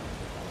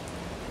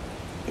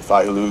 If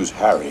I lose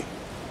Harry,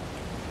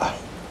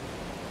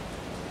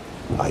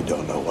 I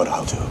don't know what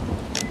I'll do.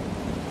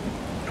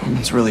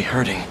 Norman's really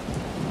hurting.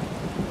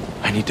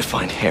 I need to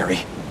find Harry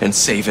and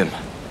save him.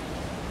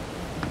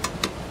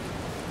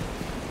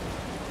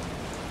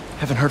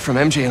 Haven't heard from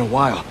MJ in a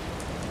while.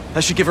 I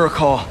should give her a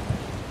call.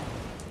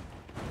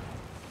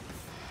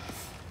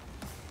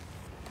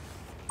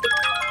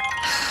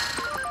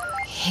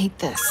 Hate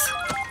this.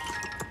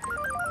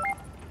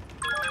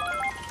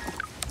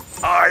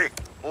 I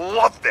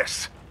love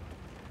this.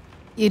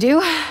 You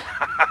do?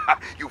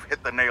 You've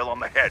hit the nail on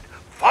the head.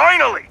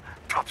 Finally!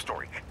 Top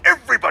story.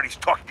 Everybody's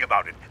talking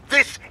about it.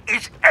 This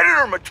is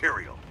editor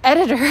material.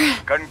 Editor?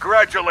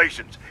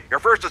 Congratulations. Your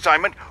first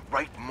assignment,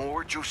 write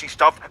more juicy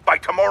stuff by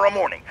tomorrow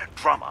morning.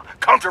 Drama,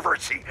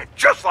 controversy,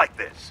 just like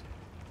this.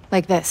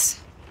 Like this.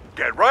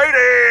 Get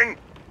writing!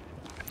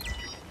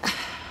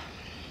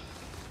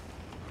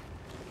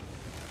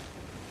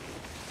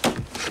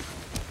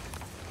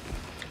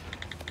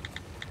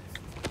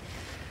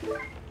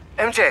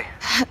 MJ.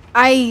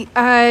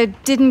 I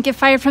didn't get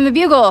fired from the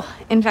Bugle.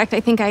 In fact, I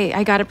think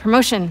I got a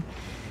promotion.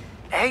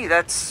 Hey,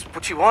 that's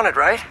what you wanted,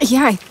 right?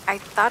 Yeah, I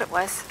thought it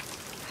was.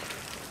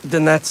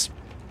 Then that's...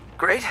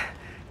 Great.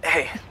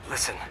 Hey,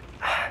 listen.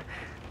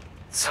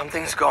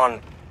 Something's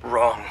gone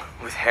wrong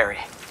with Harry.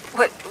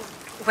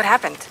 What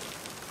happened?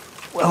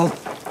 Well...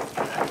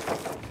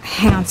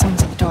 Hang on,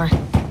 someone's at the door.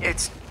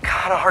 It's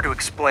kind of hard to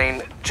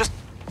explain. Just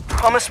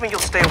promise me you'll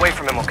stay away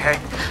from him, okay?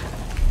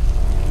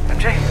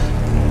 MJ?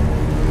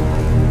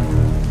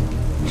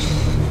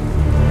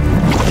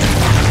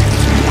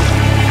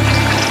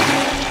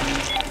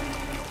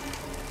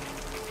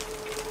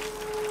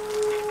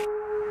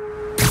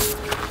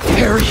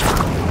 Harry!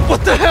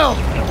 What the hell?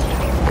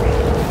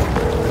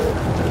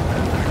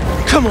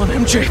 Come on,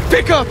 MJ,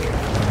 pick up!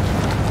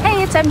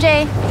 Hey, it's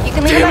MJ. You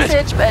can leave a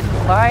message, but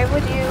why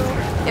would you?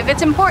 If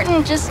it's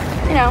important, just,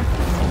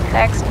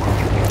 text.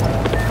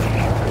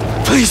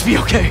 Please be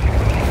okay.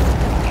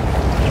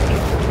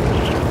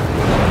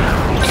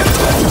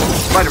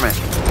 Spider-Man,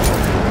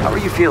 how are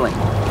you feeling?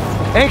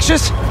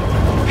 Anxious?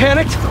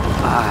 Panicked?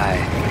 I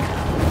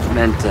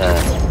meant,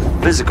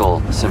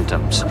 physical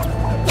symptoms.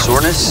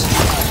 Soreness?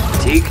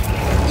 Fatigue?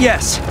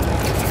 Yes.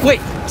 Wait,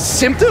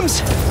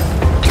 symptoms?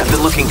 I've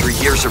been looking through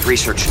years of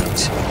research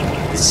notes.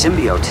 The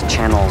symbiote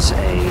channels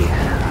a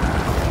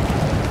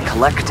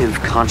collective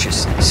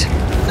consciousness.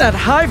 That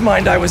hive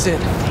mind I was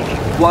in.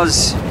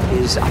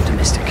 Is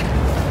optimistic.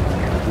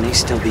 It may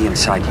still be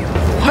inside you.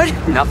 What?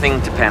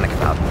 Nothing to panic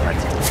about, but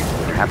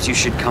perhaps you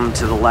should come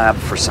to the lab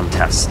for some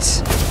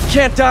tests.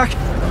 Can't, Doc.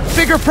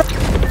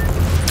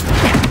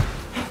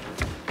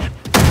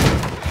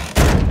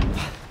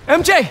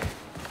 MJ!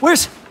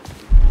 Where's...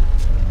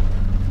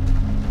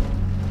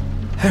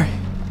 Harry.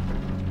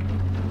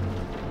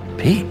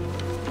 Pete?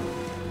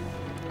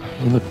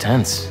 You look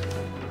tense.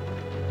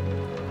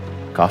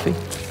 Coffee?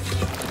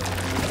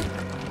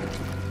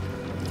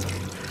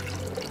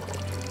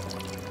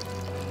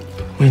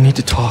 We need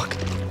to talk.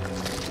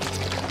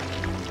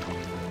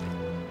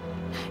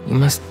 You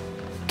must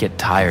get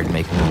tired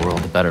making the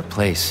world a better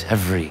place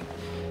every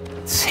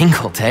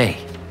single day.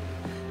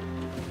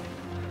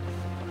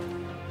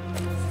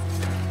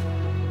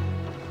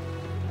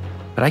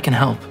 But I can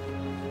help.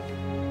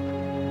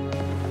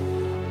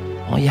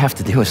 All you have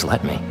to do is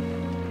let me.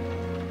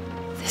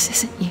 This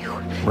isn't you.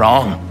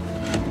 Wrong.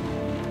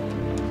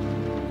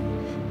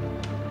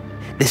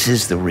 This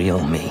is the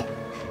real me.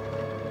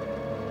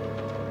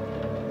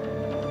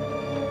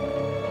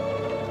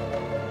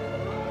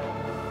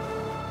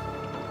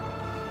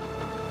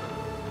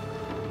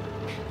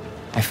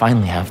 I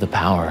finally have the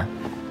power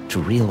to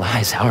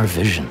realize our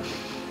vision.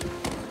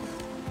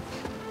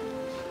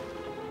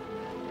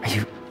 Are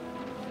you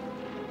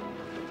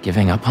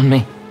giving up on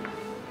me?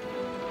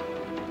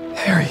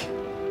 Harry,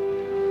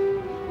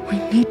 we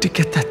need to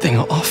get that thing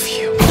off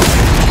you.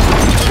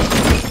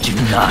 Do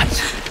not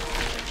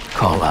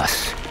call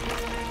us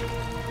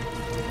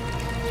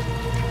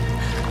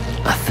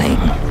a thing.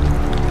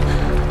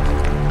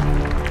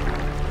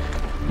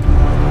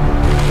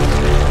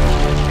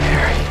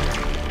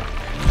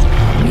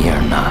 We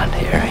are not,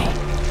 Harry.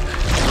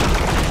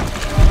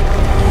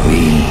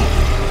 We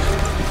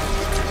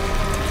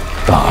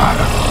are.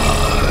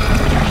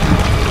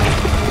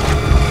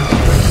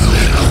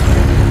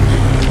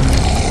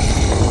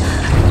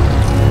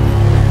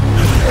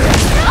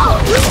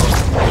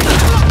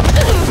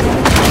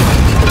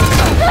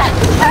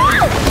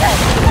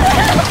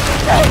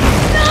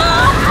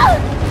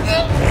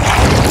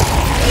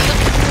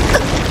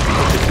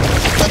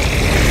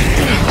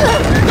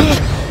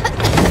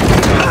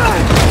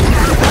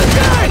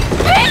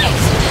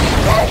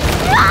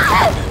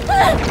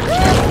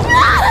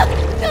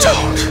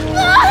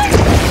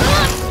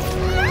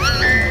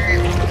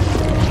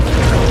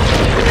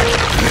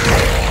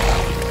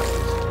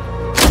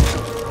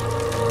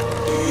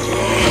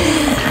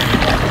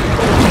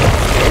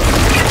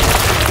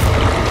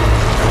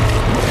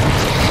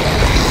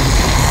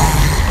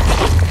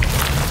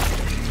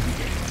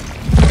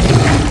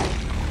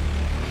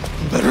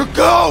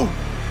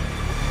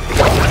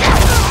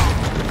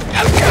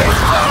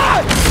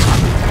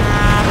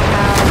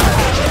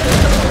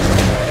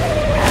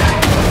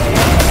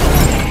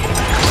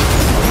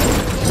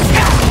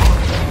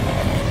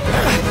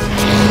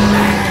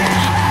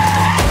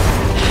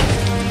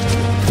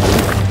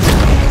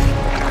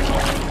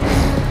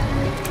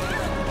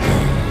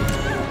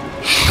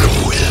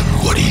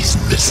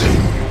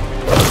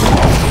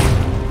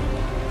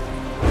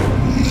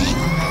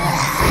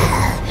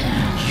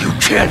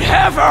 Can't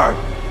have her!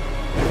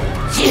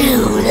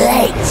 Too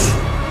late.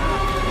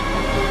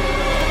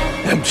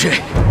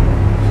 MJ.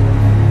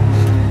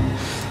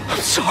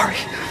 I'm sorry.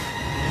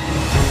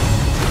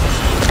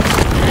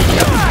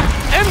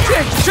 MJ,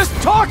 just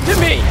talk to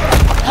me!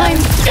 I'm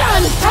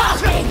done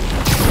talking!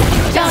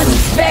 Done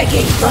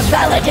begging for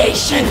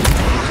validation!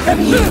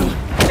 From you!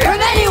 From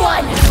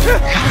anyone!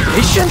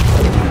 Validation?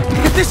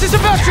 If this is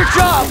about your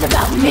job! It's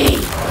about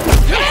me!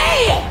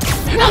 Hey!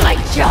 Not my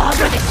job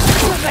or this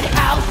stupid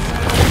house!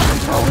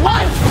 For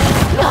once,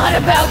 not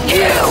about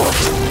you!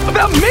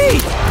 About me?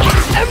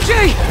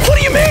 MJ, what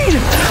do you mean?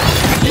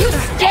 You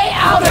stay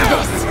out of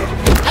this!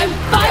 I'm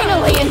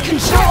finally in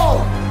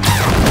control!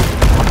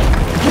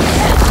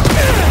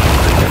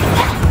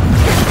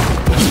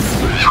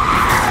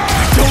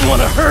 I don't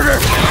want to hurt her!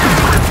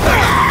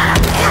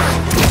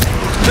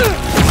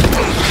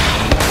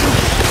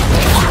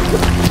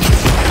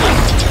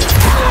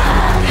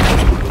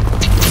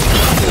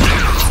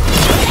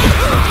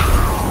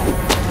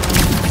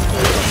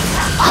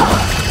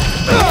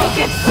 Make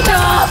it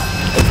stop!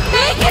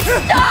 Make it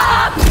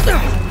stop!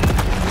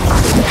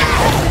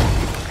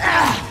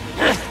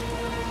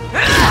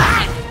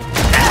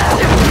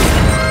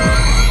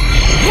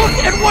 Look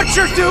at what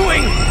you're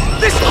doing!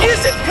 This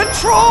isn't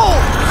control!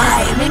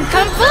 I am in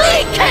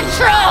complete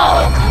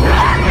control!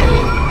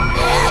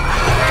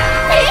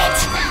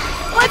 Pete!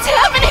 What's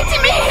happening to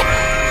me?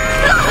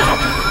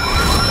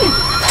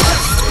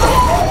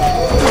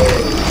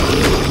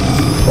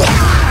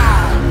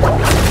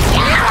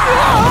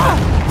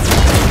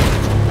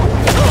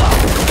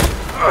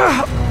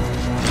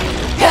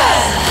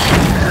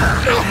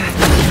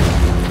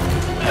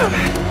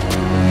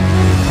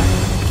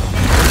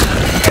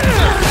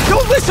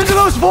 Don't listen to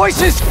those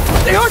voices!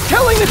 They aren't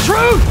telling the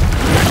truth!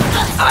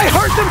 I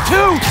heard them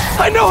too!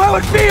 I know how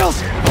it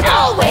feels!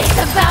 Always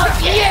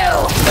about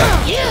you!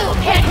 You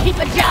can't keep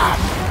a job!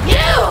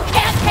 You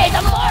can't pay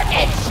the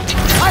mortgage!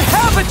 I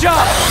have a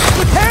job!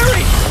 With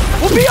Harry!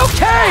 We'll be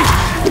okay!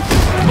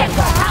 And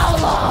for how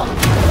long?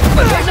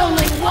 There's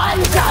only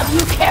one job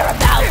you care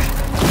about!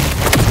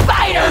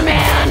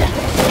 Spider-Man!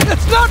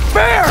 That's not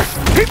fair!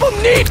 People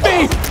need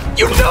me!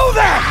 You know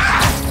that!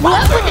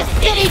 What would the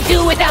city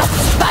do without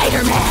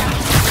Spider-Man?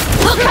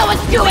 Look how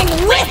it's doing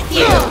with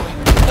you!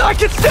 I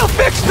can still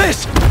fix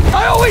this!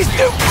 I always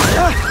do!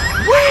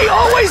 We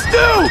always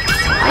do!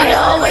 I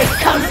always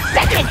come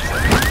second!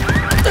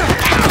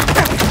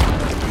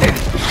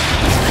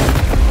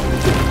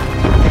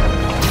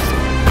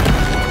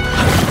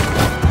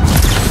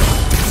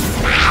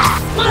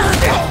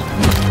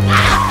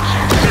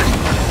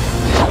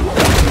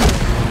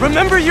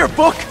 Remember your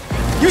book?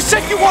 You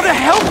said you want to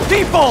help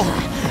people!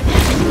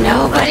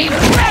 Nobody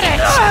read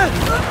it!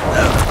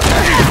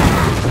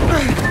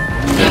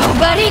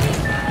 Nobody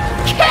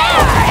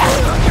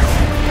cares!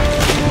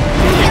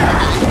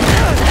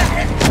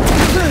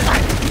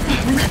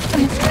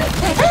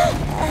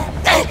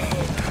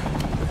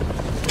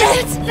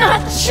 It's not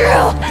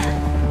true!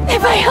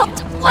 If I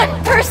helped one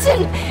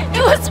person,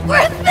 it was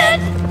worth it!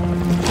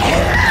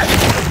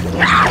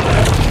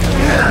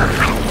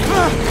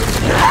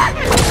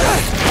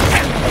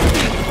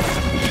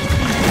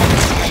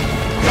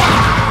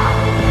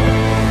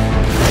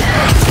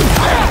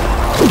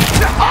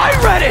 I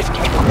read it!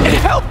 It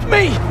helped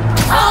me!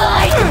 All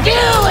I do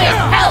is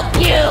help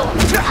you!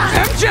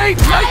 MJ!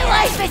 My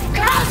life is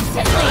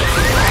constantly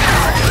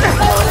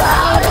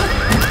alone!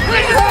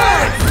 It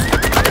hurts!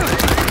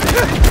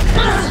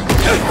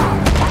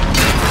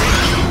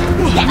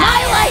 My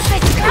life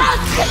is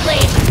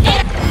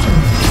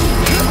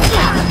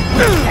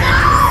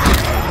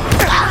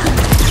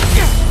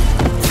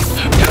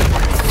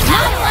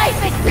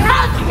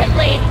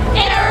constantly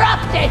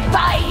interrupted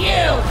by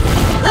you!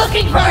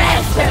 Looking for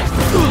answers!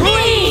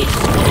 Please!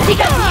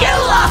 Because you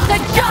lost a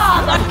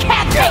job or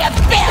can't pay a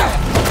bill!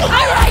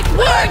 I write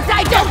words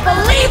I don't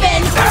believe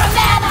in for a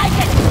man I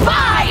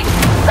despise!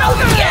 So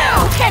you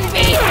can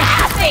be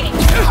happy!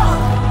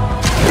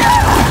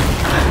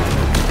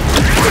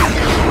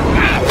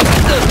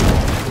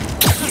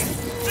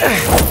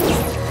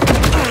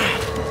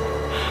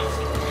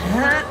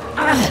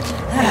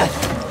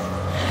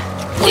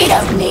 We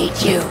don't need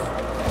you.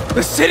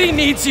 The city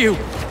needs you!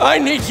 I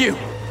need you!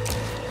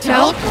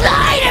 Don't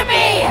lie to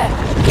me!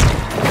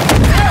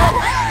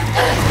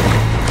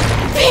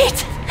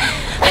 Pete!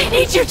 I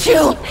need you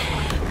too!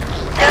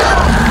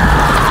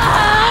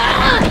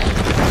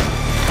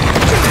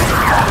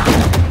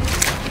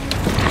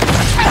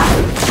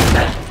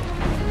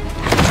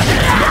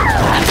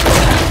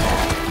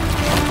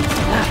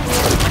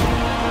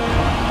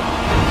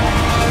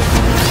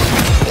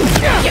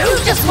 You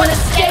just want to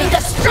stay the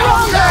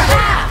stronger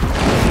half!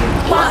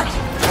 What?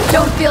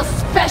 Don't feel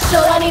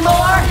special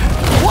anymore?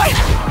 What?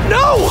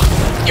 No!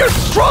 You're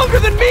stronger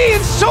than me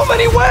in so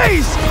many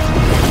ways!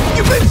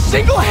 You've been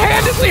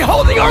single-handedly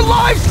holding our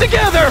lives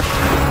together!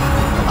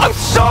 I'm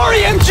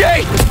sorry,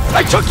 MJ!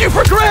 I took you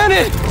for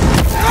granted!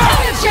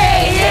 MJ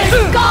is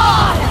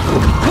gone!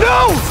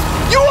 No!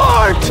 You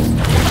aren't!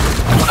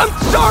 I'm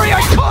sorry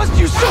I caused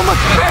you so much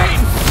pain!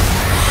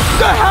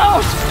 The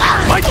house!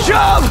 My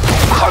job!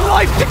 Our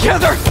life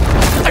together!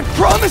 I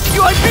promised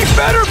you I'd be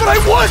better, but I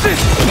wasn't!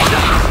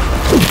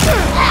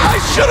 I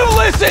should have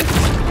listened!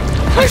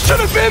 I should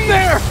have been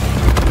there!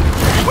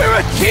 We're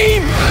a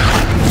team!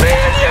 Me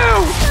and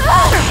you!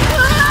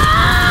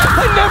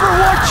 I never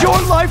want your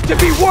life to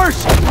be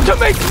worse, to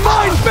make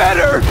mine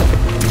better!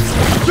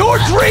 Your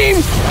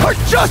dreams are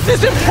just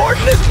as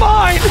important as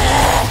mine!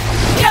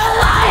 You're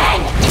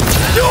lying!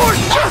 You're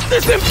just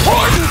as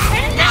important!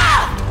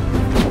 Enough!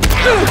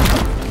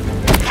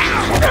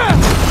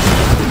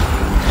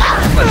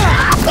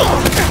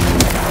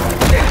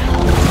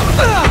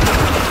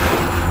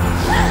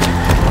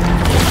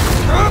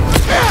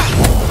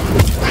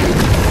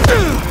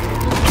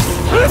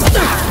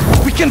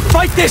 We can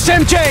fight this,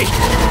 MJ!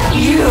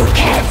 You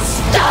can't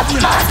stop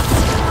us!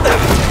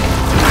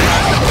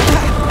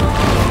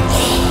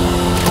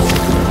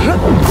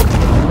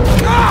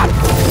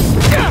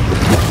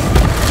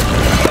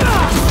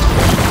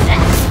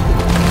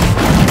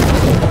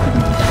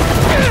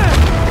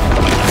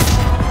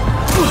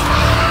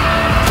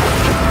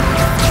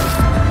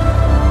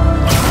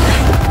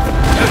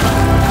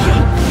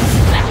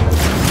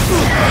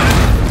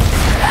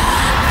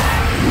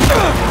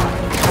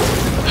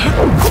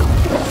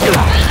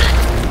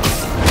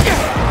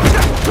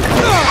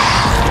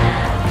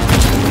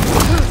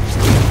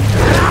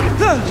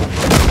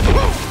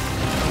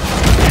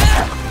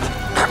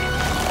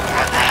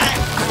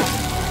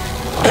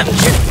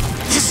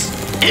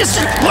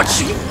 Isn't what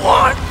you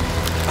want!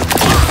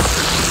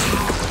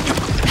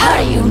 How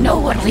do you know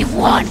what we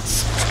want?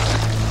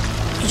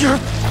 You're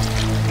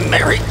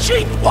Mary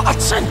Jane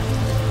Watson!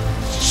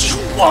 You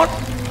want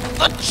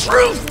the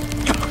truth!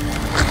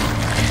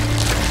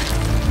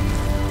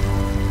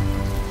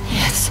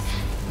 Yes.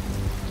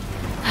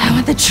 I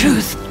want the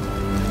truth.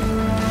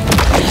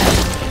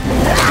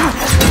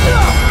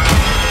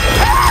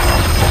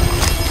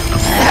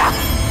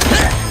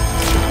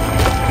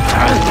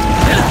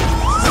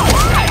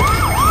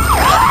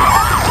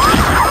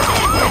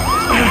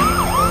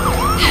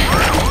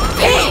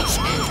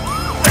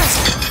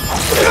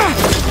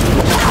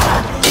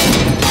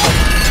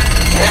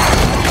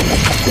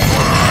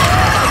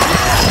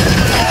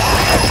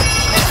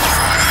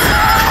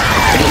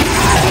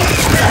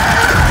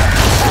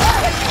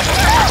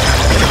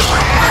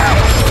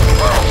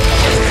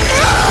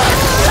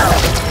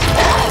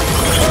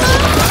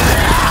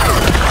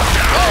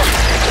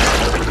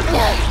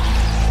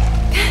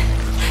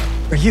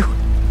 Are you?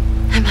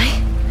 Am I?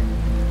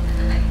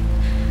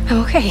 I'm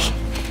okay.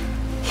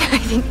 Yeah, I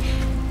think...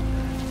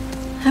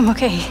 I'm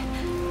okay.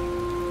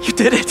 You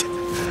did it!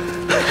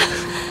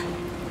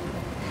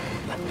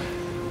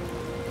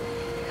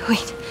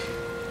 Wait.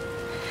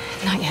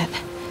 Not yet.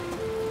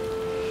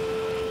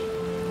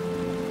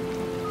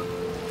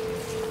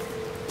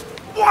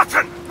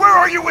 Watson! Where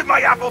are you with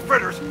my apple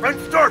fritters? I'm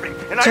starving,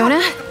 and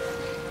Jonah?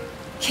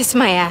 Kiss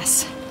my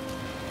ass.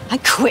 I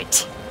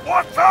quit.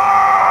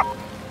 Watson!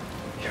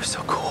 You're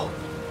so cool.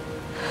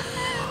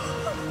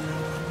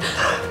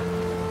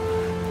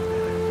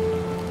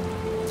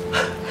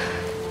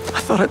 I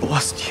thought I'd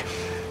lost you.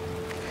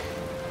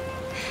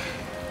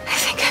 I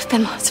think I've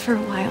been lost for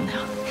a while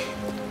now.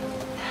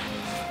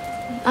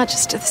 Not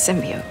just to the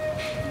symbiote.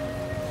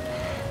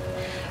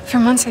 For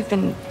months I've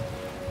been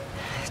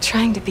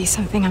trying to be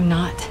something I'm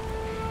not.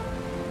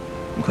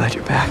 I'm glad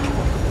you're back.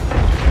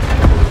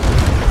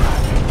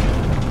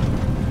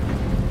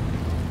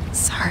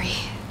 Sorry.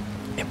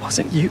 It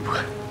wasn't you.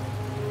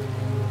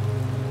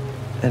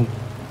 And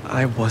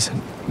I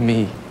wasn't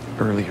me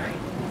earlier.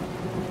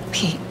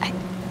 Pete,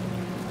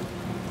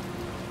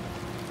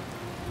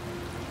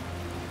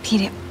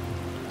 Pete, it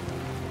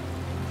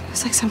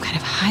was like some kind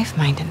of hive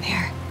mind in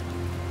there.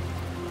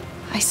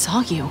 I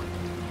saw you.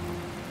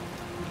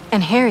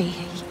 And Harry,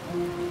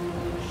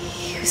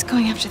 he was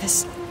going after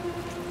this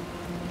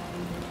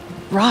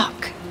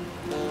rock.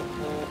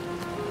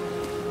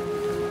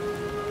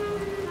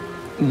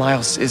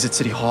 Miles is at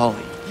City Hall.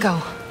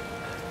 Go.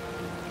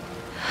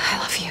 I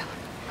love you.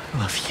 I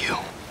love you.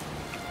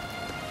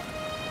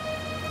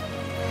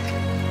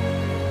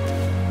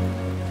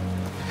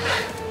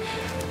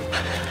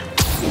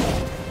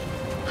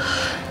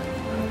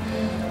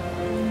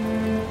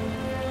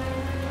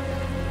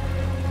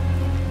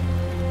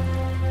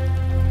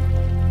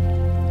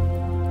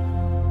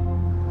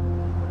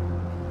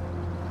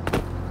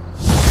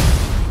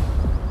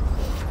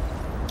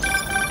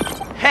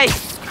 Hey,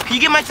 can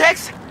you get my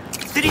text?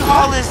 City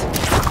Hall is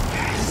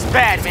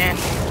bad, man.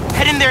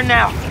 Head in there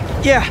now.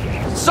 Yeah,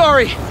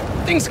 sorry.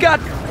 Things got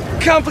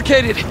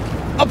complicated.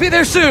 I'll be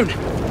there soon.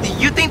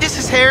 You think this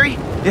is Harry?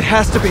 It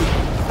has to be.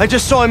 I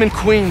just saw him in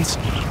Queens.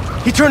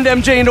 He turned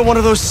MJ into one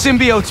of those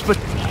symbiotes, but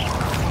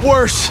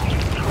worse.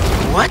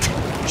 What?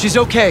 She's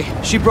okay.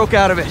 She broke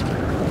out of it.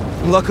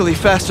 Luckily,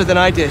 faster than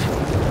I did.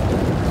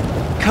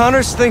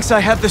 Connors thinks I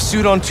had the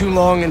suit on too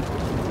long, and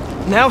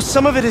now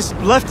some of it is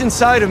left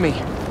inside of me.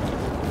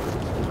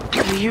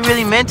 You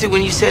really meant it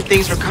when you said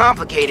things were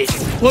complicated.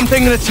 One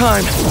thing at a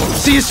time.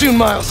 See you soon,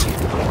 Miles.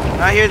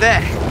 I hear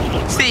that.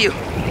 See you.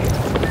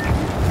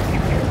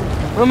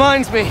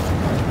 Reminds me,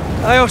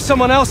 I owe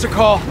someone else a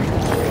call.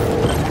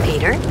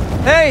 Peter?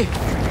 Hey,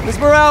 Miss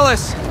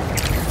Morales.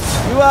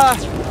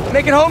 You,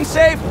 make it home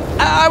safe?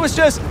 I was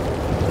just...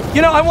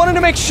 You know, I wanted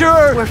to make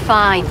sure... We're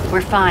fine.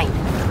 We're fine.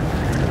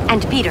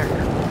 And Peter,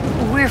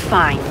 we're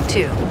fine,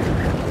 too.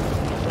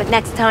 But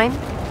next time,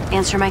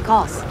 answer my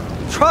calls.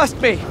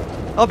 Trust me.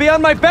 I'll be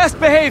on my best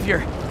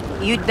behavior.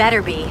 You'd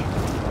better be.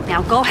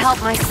 Now go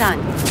help my son.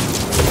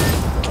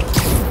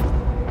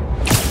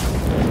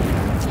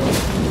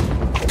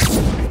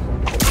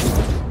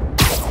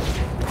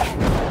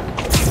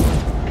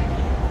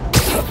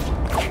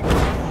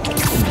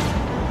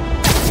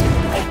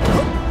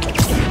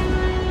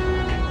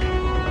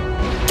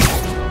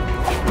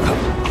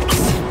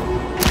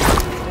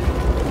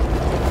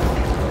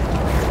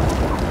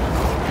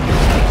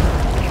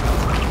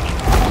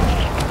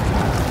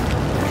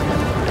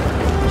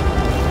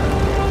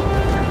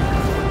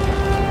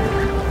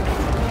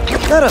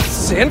 Is that a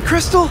sand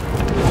crystal?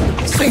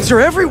 These things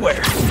are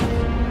everywhere.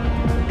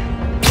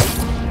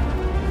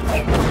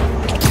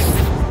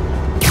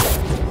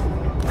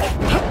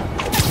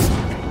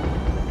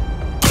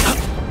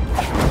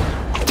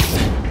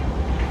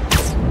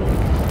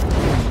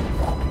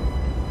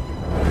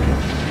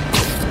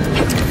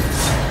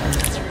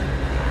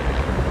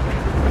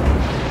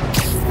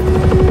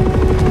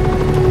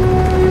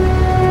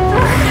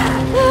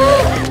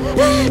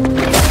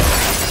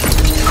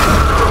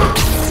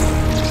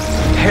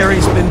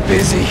 Harry's been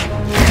busy.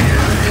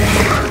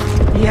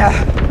 Yeah.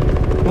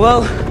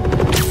 Well,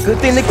 good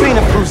thing the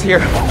cleanup crew's here.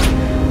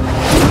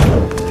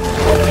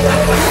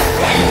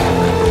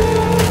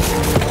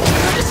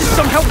 This is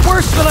somehow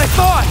worse than I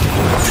thought!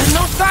 There's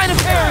no sign of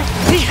Harry!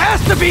 He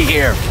has to be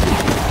here!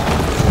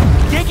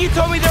 Yankee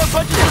told me there were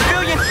a bunch of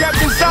civilians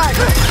trapped inside.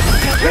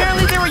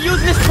 Apparently they were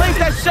using this place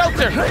as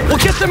shelter.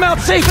 We'll get them out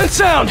safe and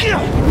sound! You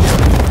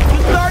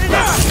started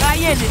it, I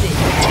ended it.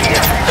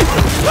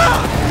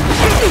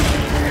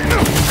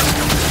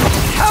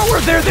 How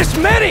are there this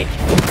many?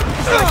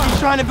 It's like he's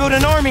trying to build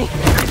an army.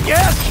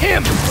 Ask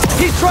him!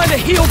 He's trying to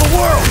heal the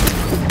world!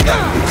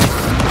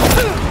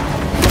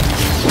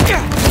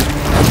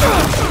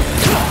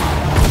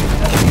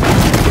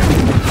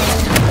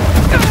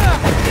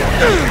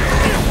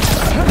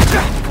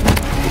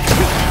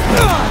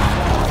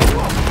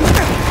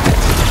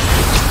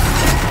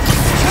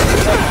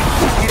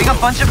 Getting a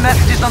bunch of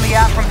messages on the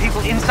app from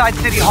people inside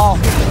City Hall.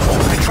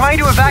 They're trying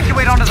to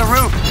evacuate onto the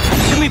roof.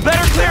 Then we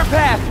better clear a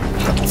path.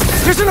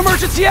 There's an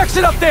emergency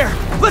exit up there!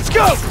 Let's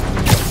go!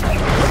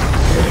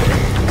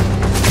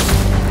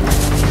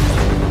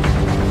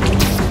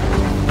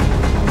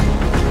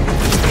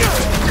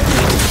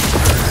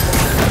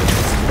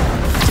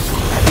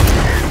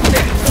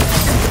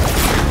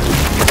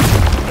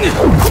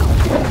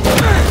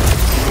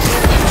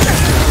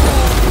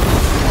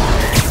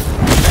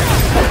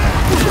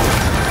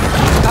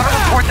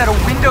 That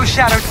a window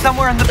shattered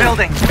somewhere in the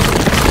building.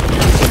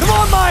 Come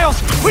on,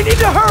 Miles! We need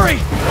to hurry!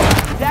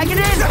 Tag it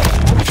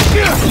in!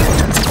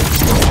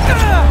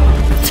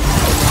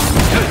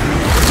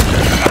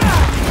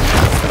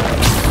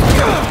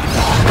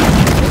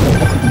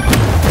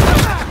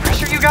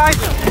 Pressure, you guys,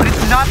 but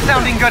it's not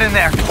sounding good in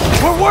there.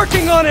 We're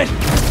working on it!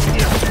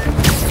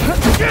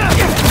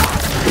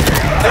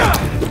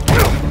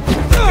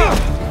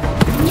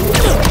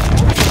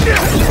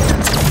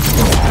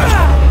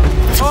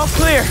 All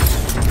clear.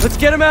 Let's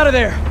get him out of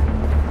there.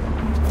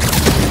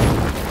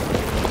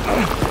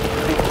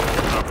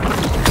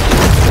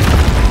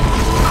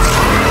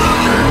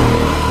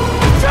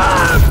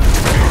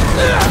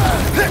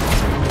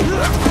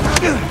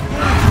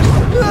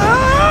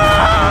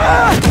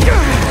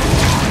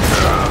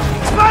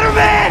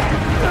 Spider-Man!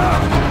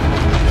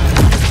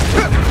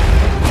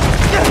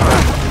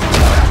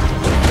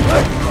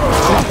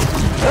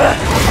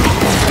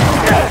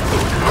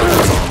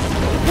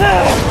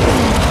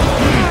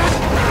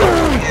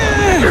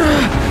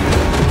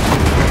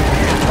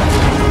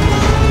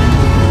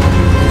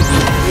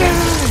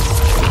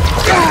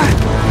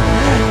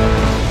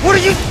 What are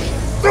you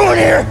doing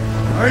here?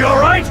 Are you all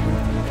right?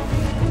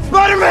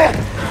 Spider-Man!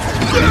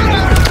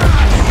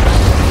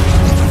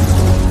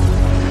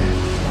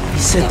 He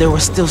said there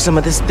was still some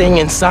of this thing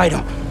inside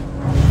him.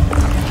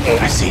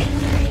 I see.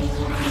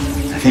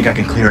 I think I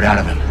can clear it out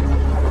of him.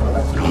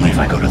 But only if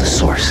I go to the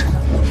source.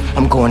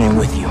 I'm going in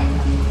with you.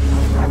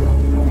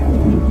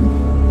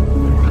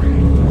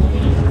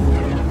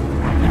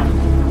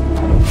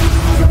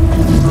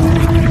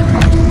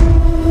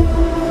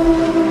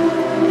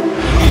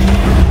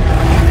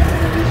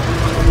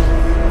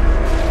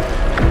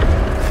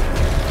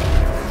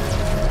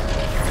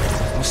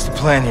 What's the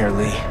plan here,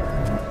 Lee?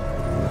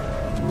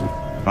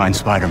 Find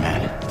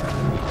Spider-Man.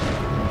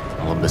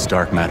 All of this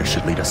dark matter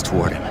should lead us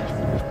toward him.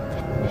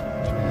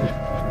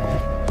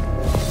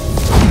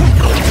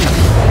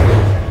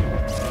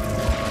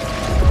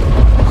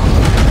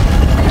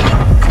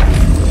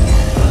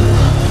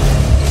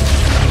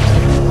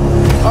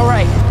 All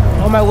right,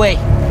 on my way.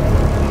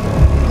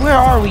 Where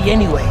are we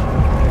anyway?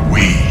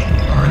 We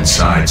are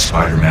inside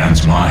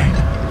Spider-Man's mind.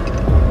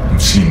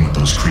 I've seen what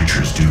those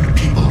creatures do to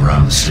people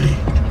around the city.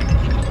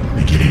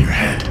 They get in your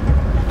head,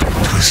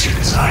 twist your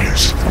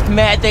desires.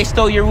 Mad they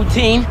stole your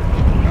routine?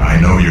 I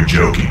know you're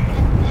joking,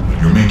 but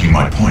you're making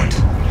my point.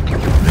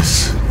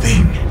 This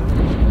thing,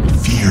 it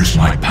fears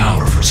my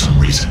power for some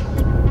reason.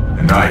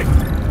 And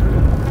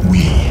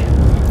we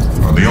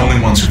are the only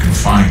ones who can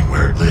find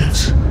where it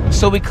lives.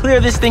 So we clear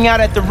this thing out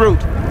at the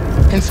root.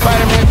 And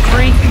Spider-Man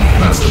free?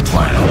 That's the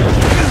plan.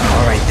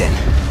 All right then.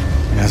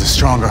 It has a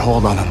stronger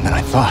hold on him than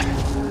I thought.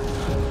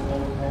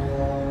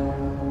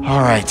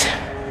 All right.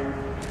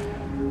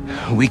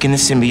 Weaken the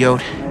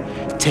symbiote,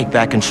 take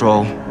back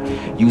control,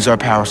 use our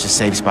powers to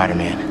save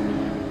Spider-Man.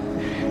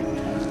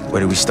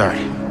 Where do we start?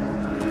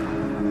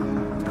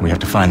 We have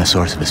to find the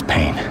source of his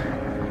pain.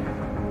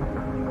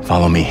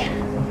 Follow me.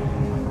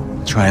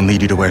 I'll try and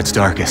lead you to where it's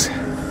darkest.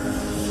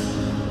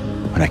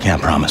 But I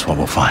can't promise what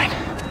we'll find.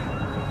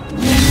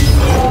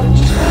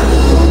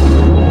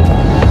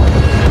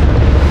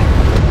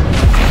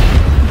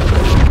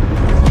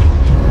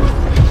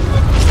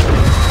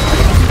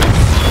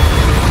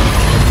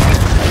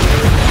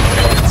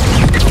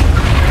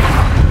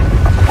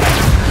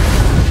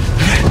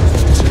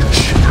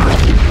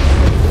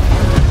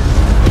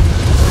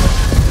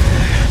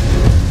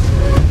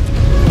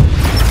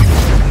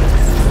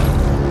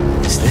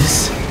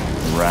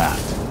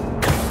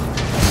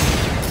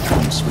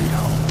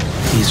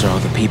 These are all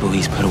the people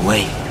he's put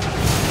away.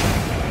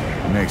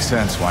 It makes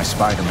sense why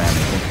Spider-Man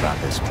would think about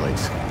this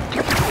place.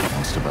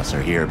 Most of us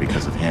are here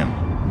because of him.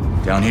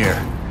 Down here,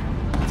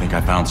 I think I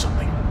found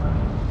something.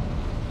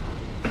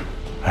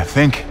 I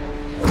think...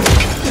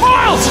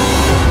 Miles!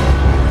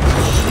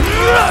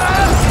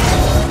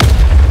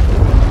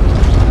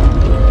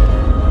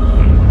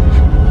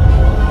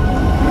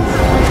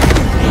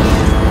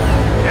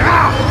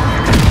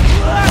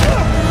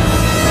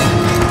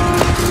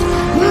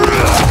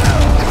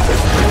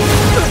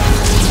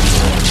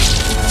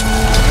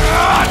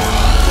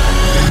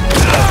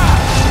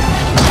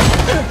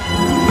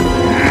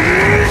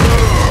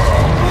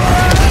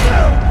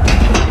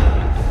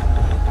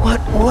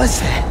 Was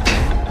that?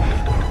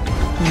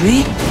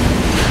 Lee?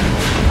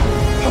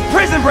 A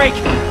prison break!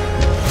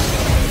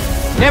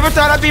 Never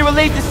thought I'd be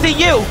relieved to see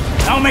you!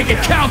 I'll make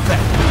it count then!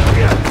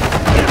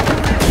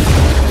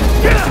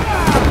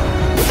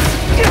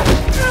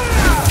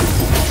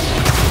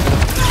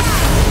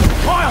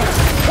 Miles!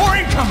 More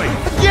incoming!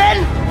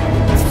 Again?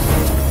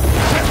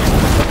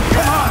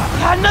 Come on!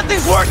 God,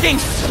 nothing's working!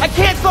 I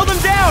can't slow slow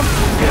them down!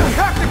 We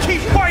have to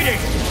keep fighting!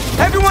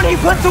 Everyone he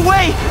puts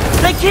away,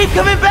 they keep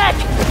coming back!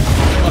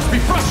 Must be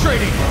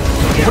frustrating!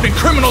 Putting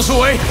criminals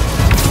away,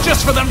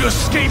 just for them to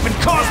escape and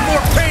cause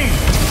more pain!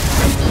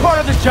 Part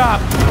of the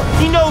job.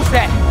 He knows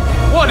that.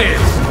 What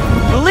is?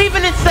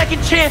 Believing in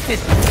second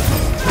chances.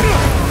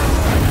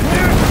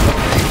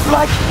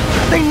 Like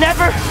they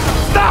never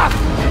stop!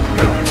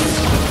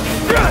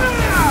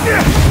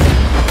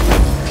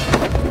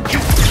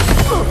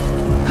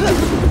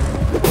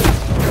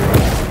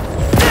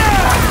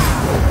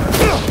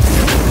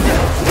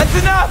 That's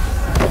enough!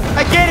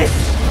 I get it!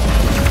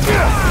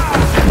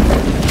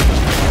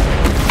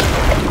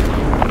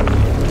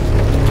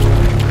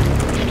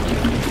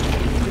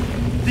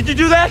 Did you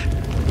do that?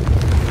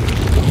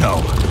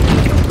 No.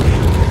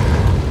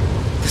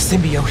 The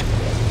symbiote.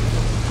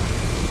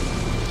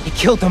 He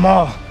killed them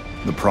all.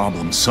 The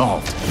problem's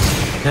solved.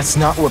 That's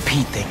not what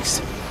Pete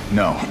thinks.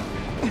 No.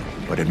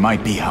 But it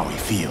might be how he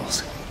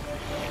feels.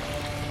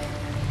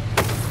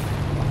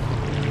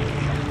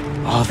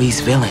 All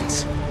these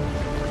villains.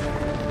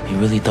 He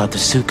really thought the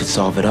suit could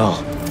solve it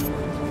all.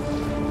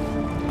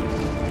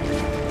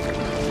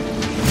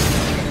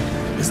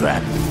 Is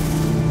that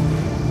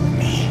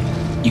me?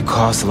 You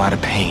caused a lot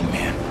of pain,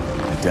 man.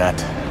 A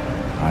debt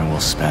I will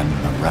spend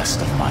the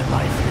rest of my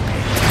life repaying.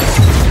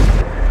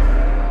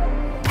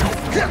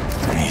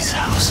 May's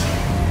house.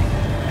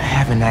 I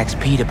haven't asked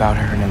Pete about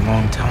her in a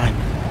long time.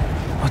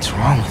 What's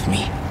wrong with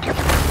me?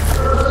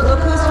 Look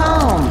who's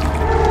home.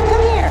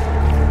 Come here.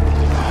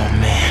 Oh,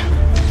 man.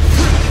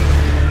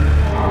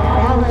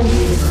 Balance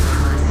is a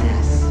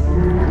process,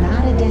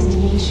 not a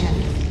destination.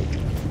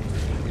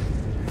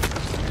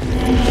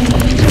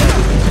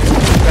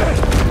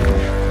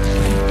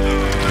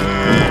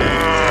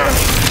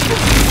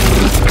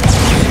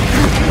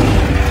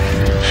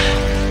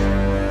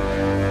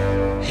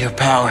 Your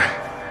power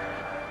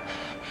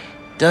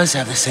does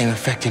have the same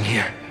effect in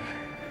here.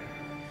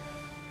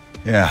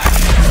 Yeah.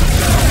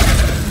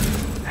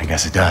 I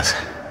guess it does.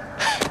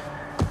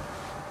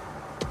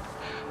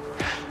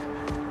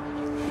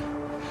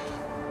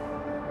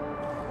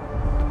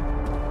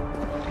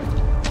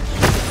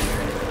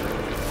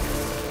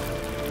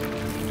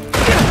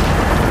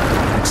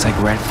 Looks like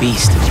we're at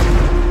Feast.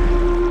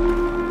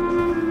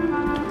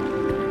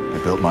 I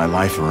built my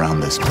life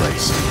around this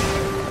place.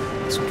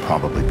 This will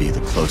probably be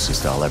the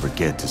closest I'll ever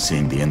get to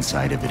seeing the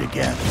inside of it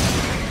again.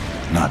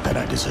 Not that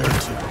I deserve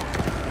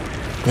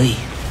to. Lee,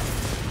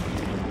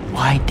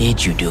 why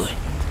did you do it?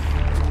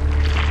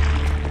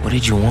 What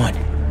did you want?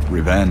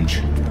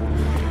 Revenge.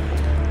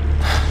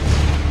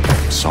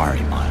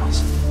 Sorry,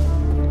 Miles.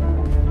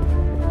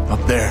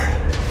 Up there.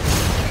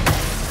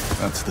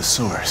 That's the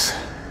source.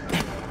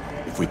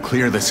 If we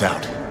clear this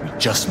out, we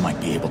just might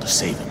be able to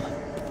save him.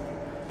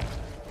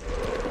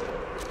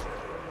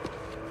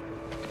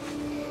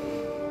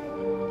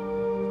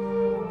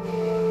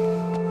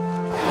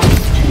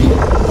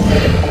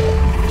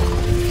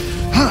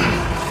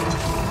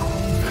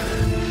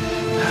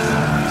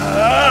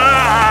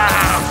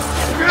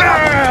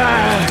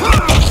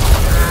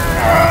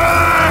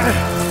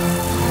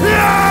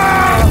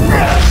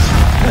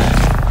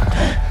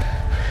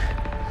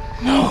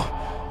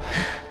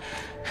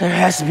 There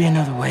has to be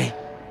another way.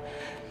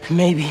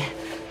 Maybe...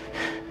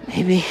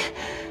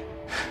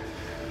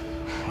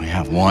 We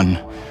have one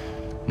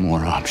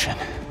more option.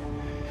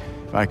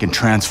 If I can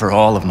transfer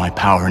all of my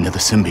power into the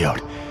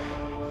symbiote,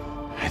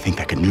 I think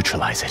that could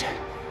neutralize it.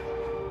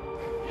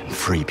 And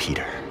free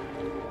Peter.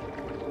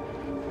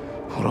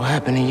 What'll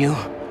happen to you?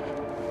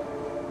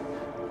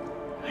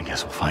 I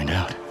guess we'll find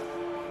out.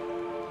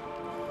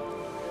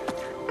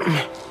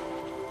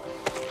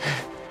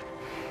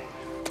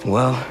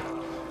 Well...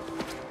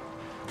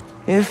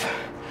 if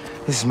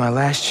this is my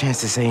last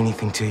chance to say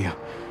anything to you.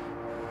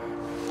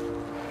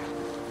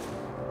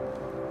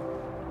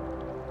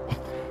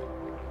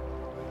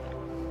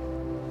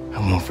 I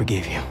won't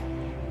forgive you.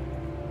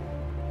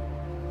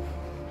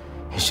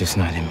 It's just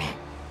not in me.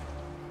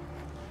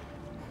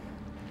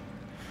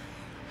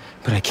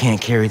 But I can't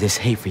carry this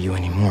hate for you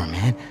anymore,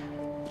 man.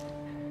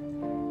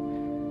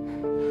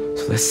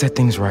 So let's set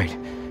things right.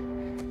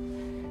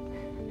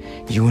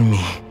 You and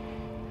me.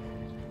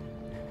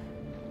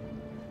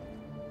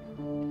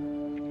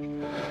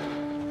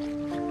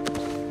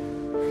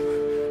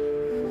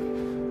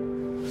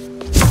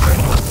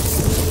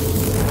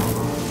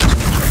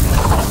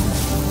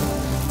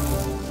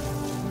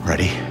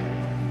 Ready?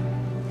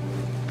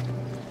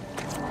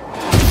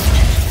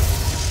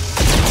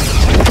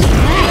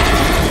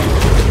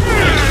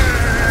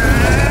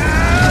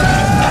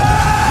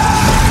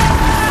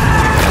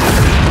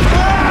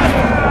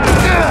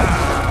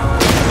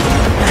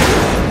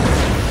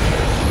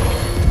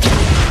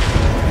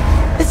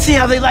 Let's see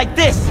how they like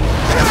this.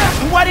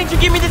 Why didn't you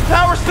give me this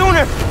power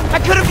sooner? I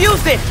could have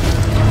used it.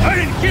 I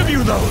didn't give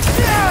you those.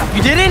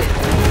 You didn't?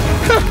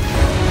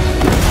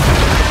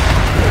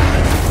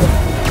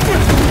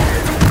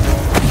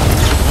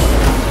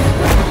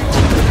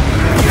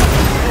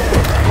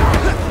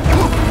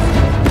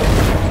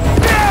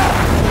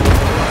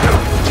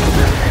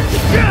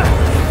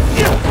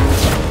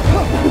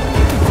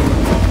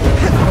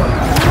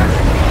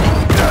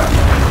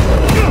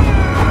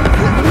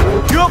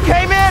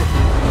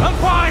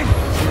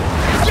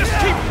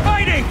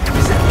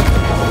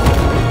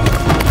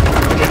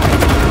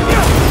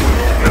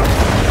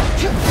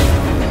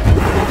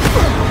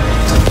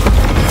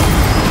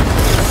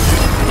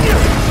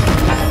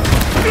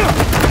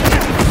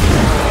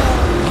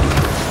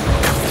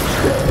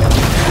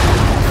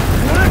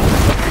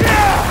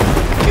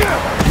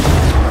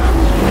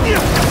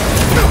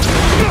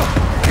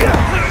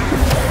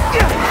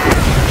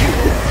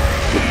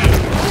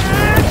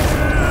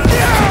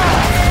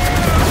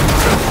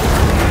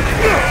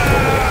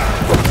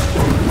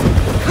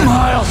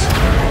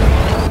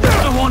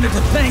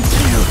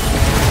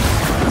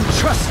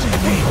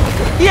 me.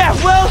 Yeah,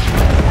 well,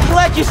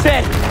 like you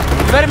said,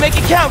 better make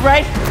it count,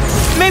 right?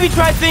 Maybe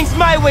try things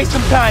my way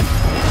sometime.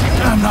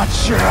 I'm not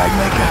sure I'd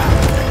make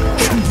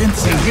a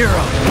convincing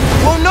hero.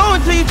 Won't know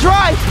until you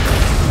try.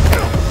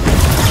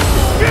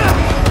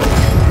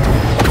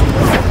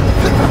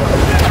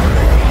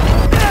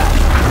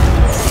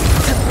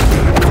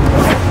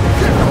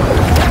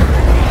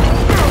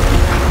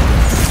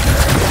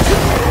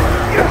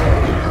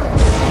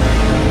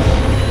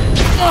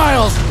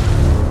 Miles!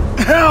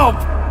 Help!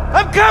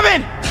 I'm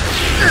coming!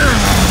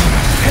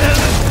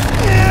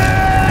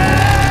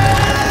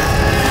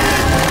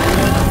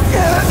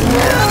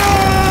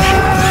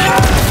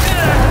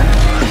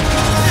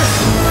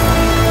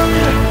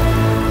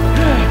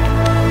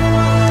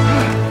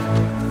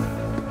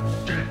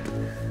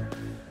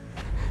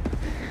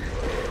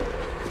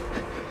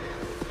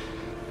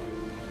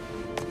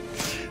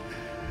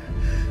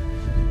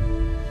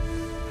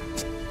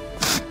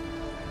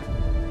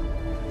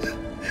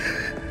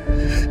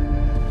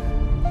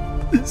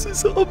 This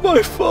is all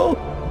my fault.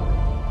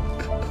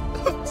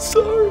 I'm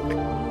sorry.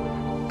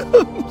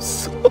 I'm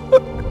sorry.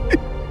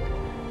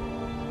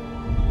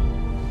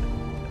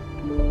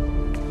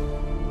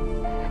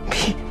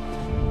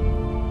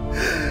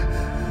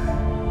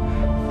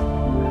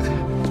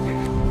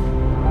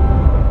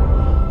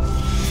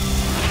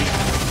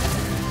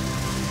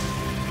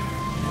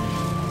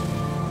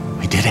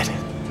 We did it.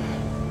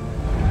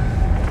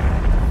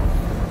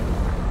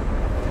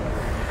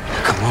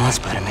 Come on,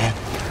 Spider-Man.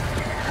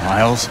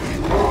 Miles?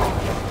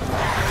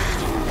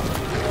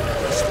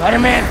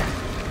 Spider-Man!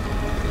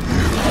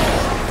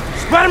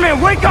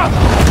 Spider-Man, wake up!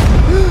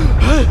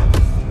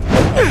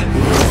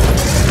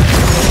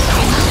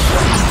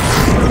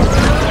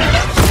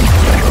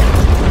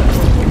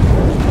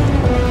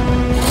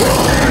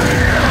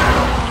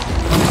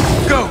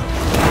 Go!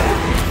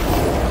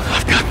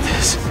 I've got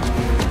this.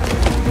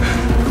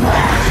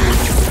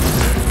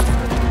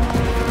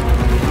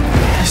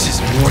 This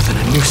is more than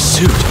a new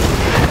suit.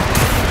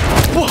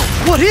 Whoa,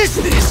 what is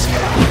this?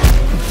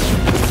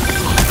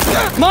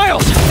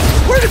 Miles!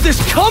 Where did this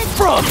come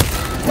from?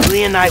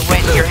 Lee and I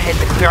went in your head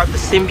to clear out the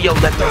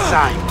symbiote left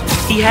inside.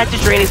 He had to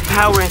drain his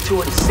power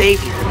into it to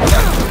save you.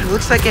 It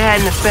looks like it had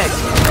an effect.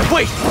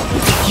 Wait,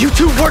 you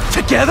two worked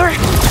together?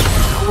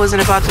 I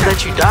wasn't about to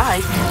let you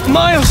die.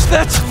 Miles,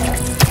 that's...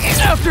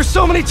 After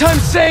so many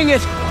times saying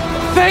it,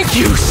 thank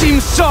you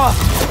seems soft.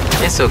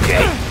 It's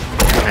okay.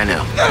 I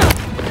know.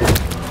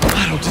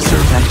 I don't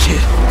deserve that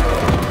kid.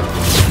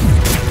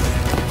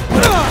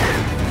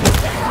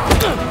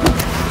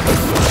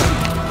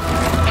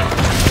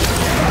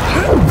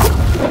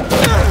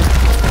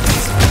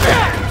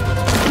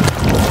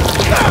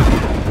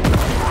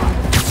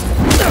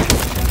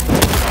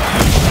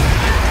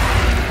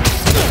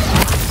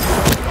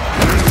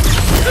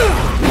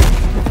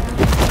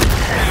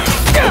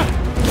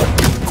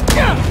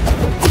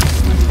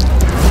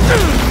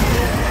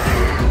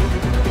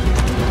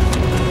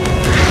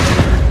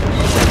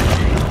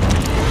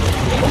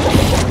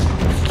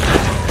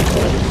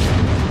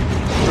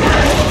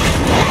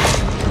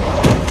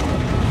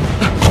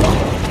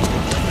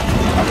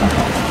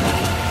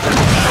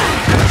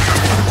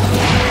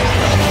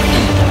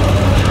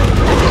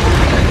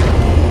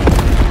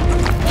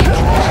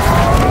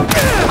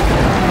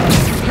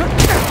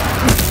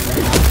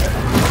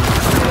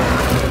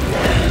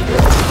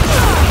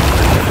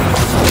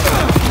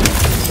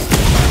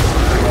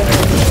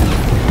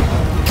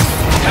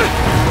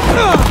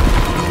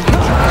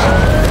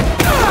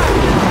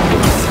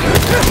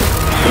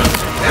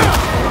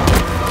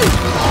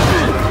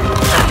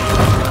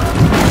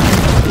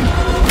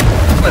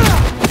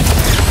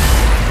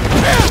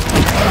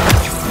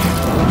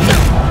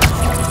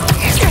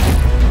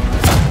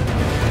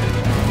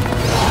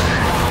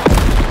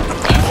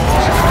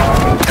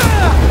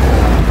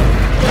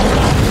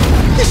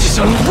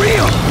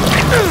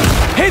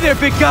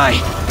 Big guy,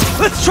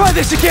 let's try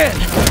this again.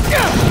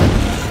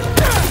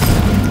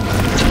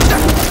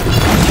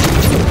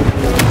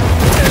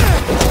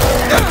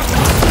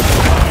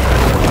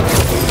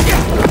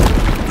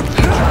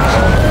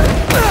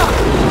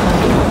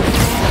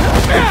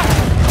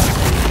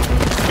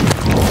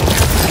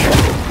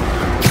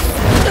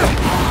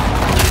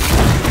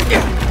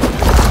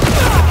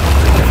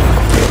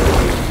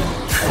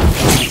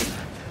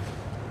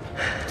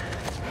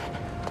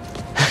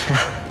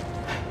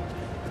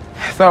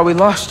 I thought we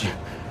lost you.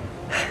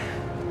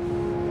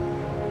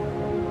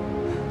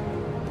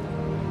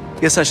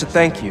 Guess I should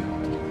thank you.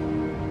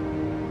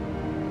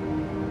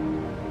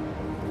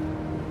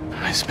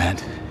 I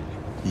spent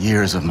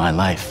years of my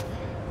life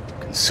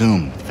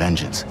consumed with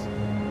vengeance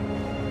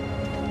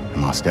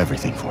and lost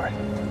everything for it.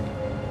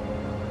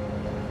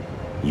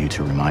 You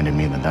two reminded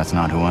me that that's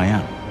not who I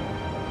am.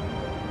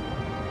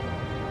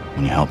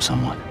 When you help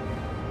someone,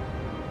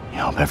 you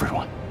help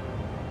everyone.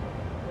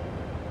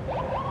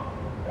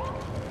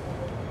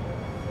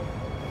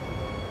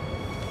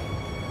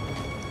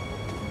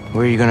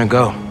 Where are you gonna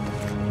go?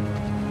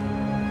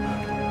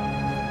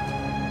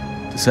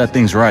 To set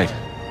things right.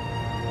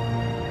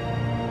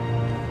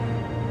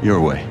 Your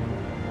way.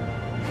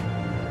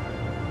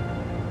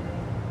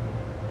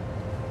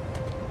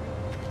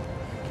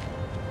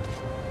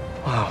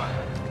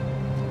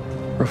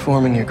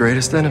 Reforming your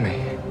greatest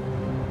enemy.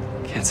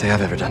 Can't say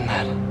I've ever done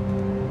that.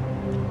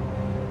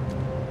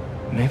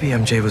 Maybe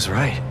MJ was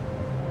right.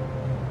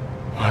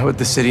 Why would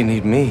the city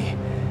need me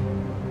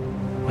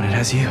when it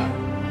has you?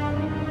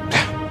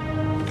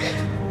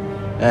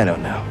 I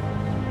don't know.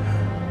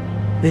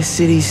 This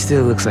city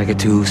still looks like a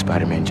 2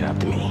 Spider-Man job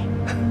to me.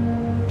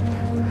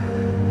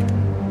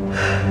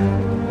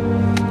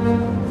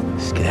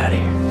 Let's get out of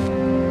here.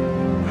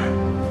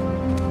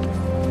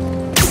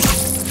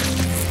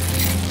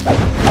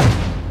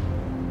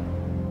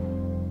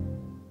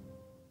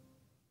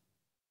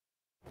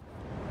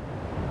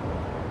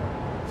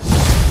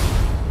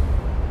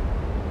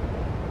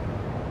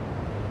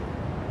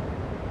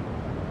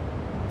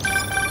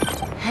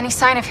 Any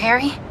sign of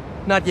Harry?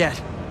 Not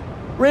yet.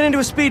 Ran into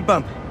a speed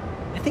bump.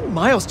 I think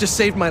Miles just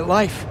saved my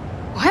life.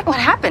 What? What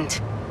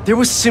happened? There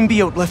was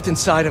symbiote left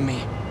inside of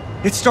me.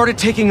 It started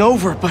taking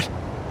over, but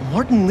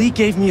Martin Lee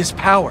gave me his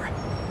power.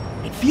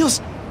 It feels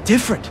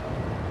different.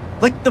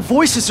 Like the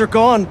voices are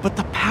gone, but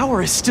the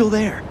power is still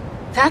there.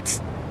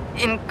 That's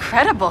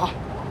incredible.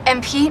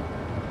 And Pete,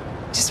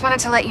 just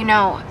wanted to let you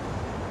know,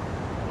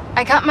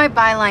 I got my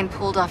byline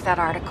pulled off that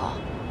article.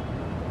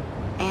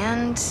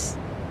 And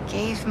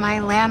gave my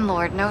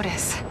landlord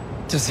notice.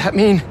 Does that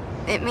mean?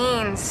 It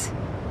means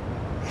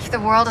if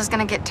the world is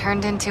gonna get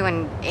turned into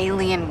an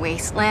alien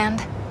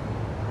wasteland,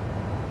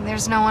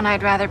 there's no one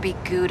I'd rather be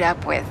gooed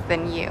up with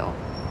than you.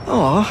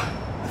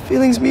 Aw, the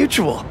feeling's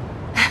mutual.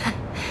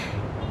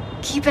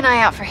 Keep an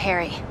eye out for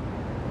Harry.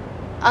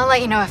 I'll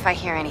let you know if I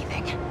hear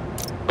anything.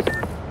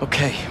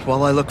 Okay,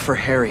 while I look for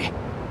Harry,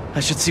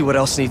 I should see what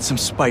else needs some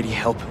Spidey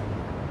help.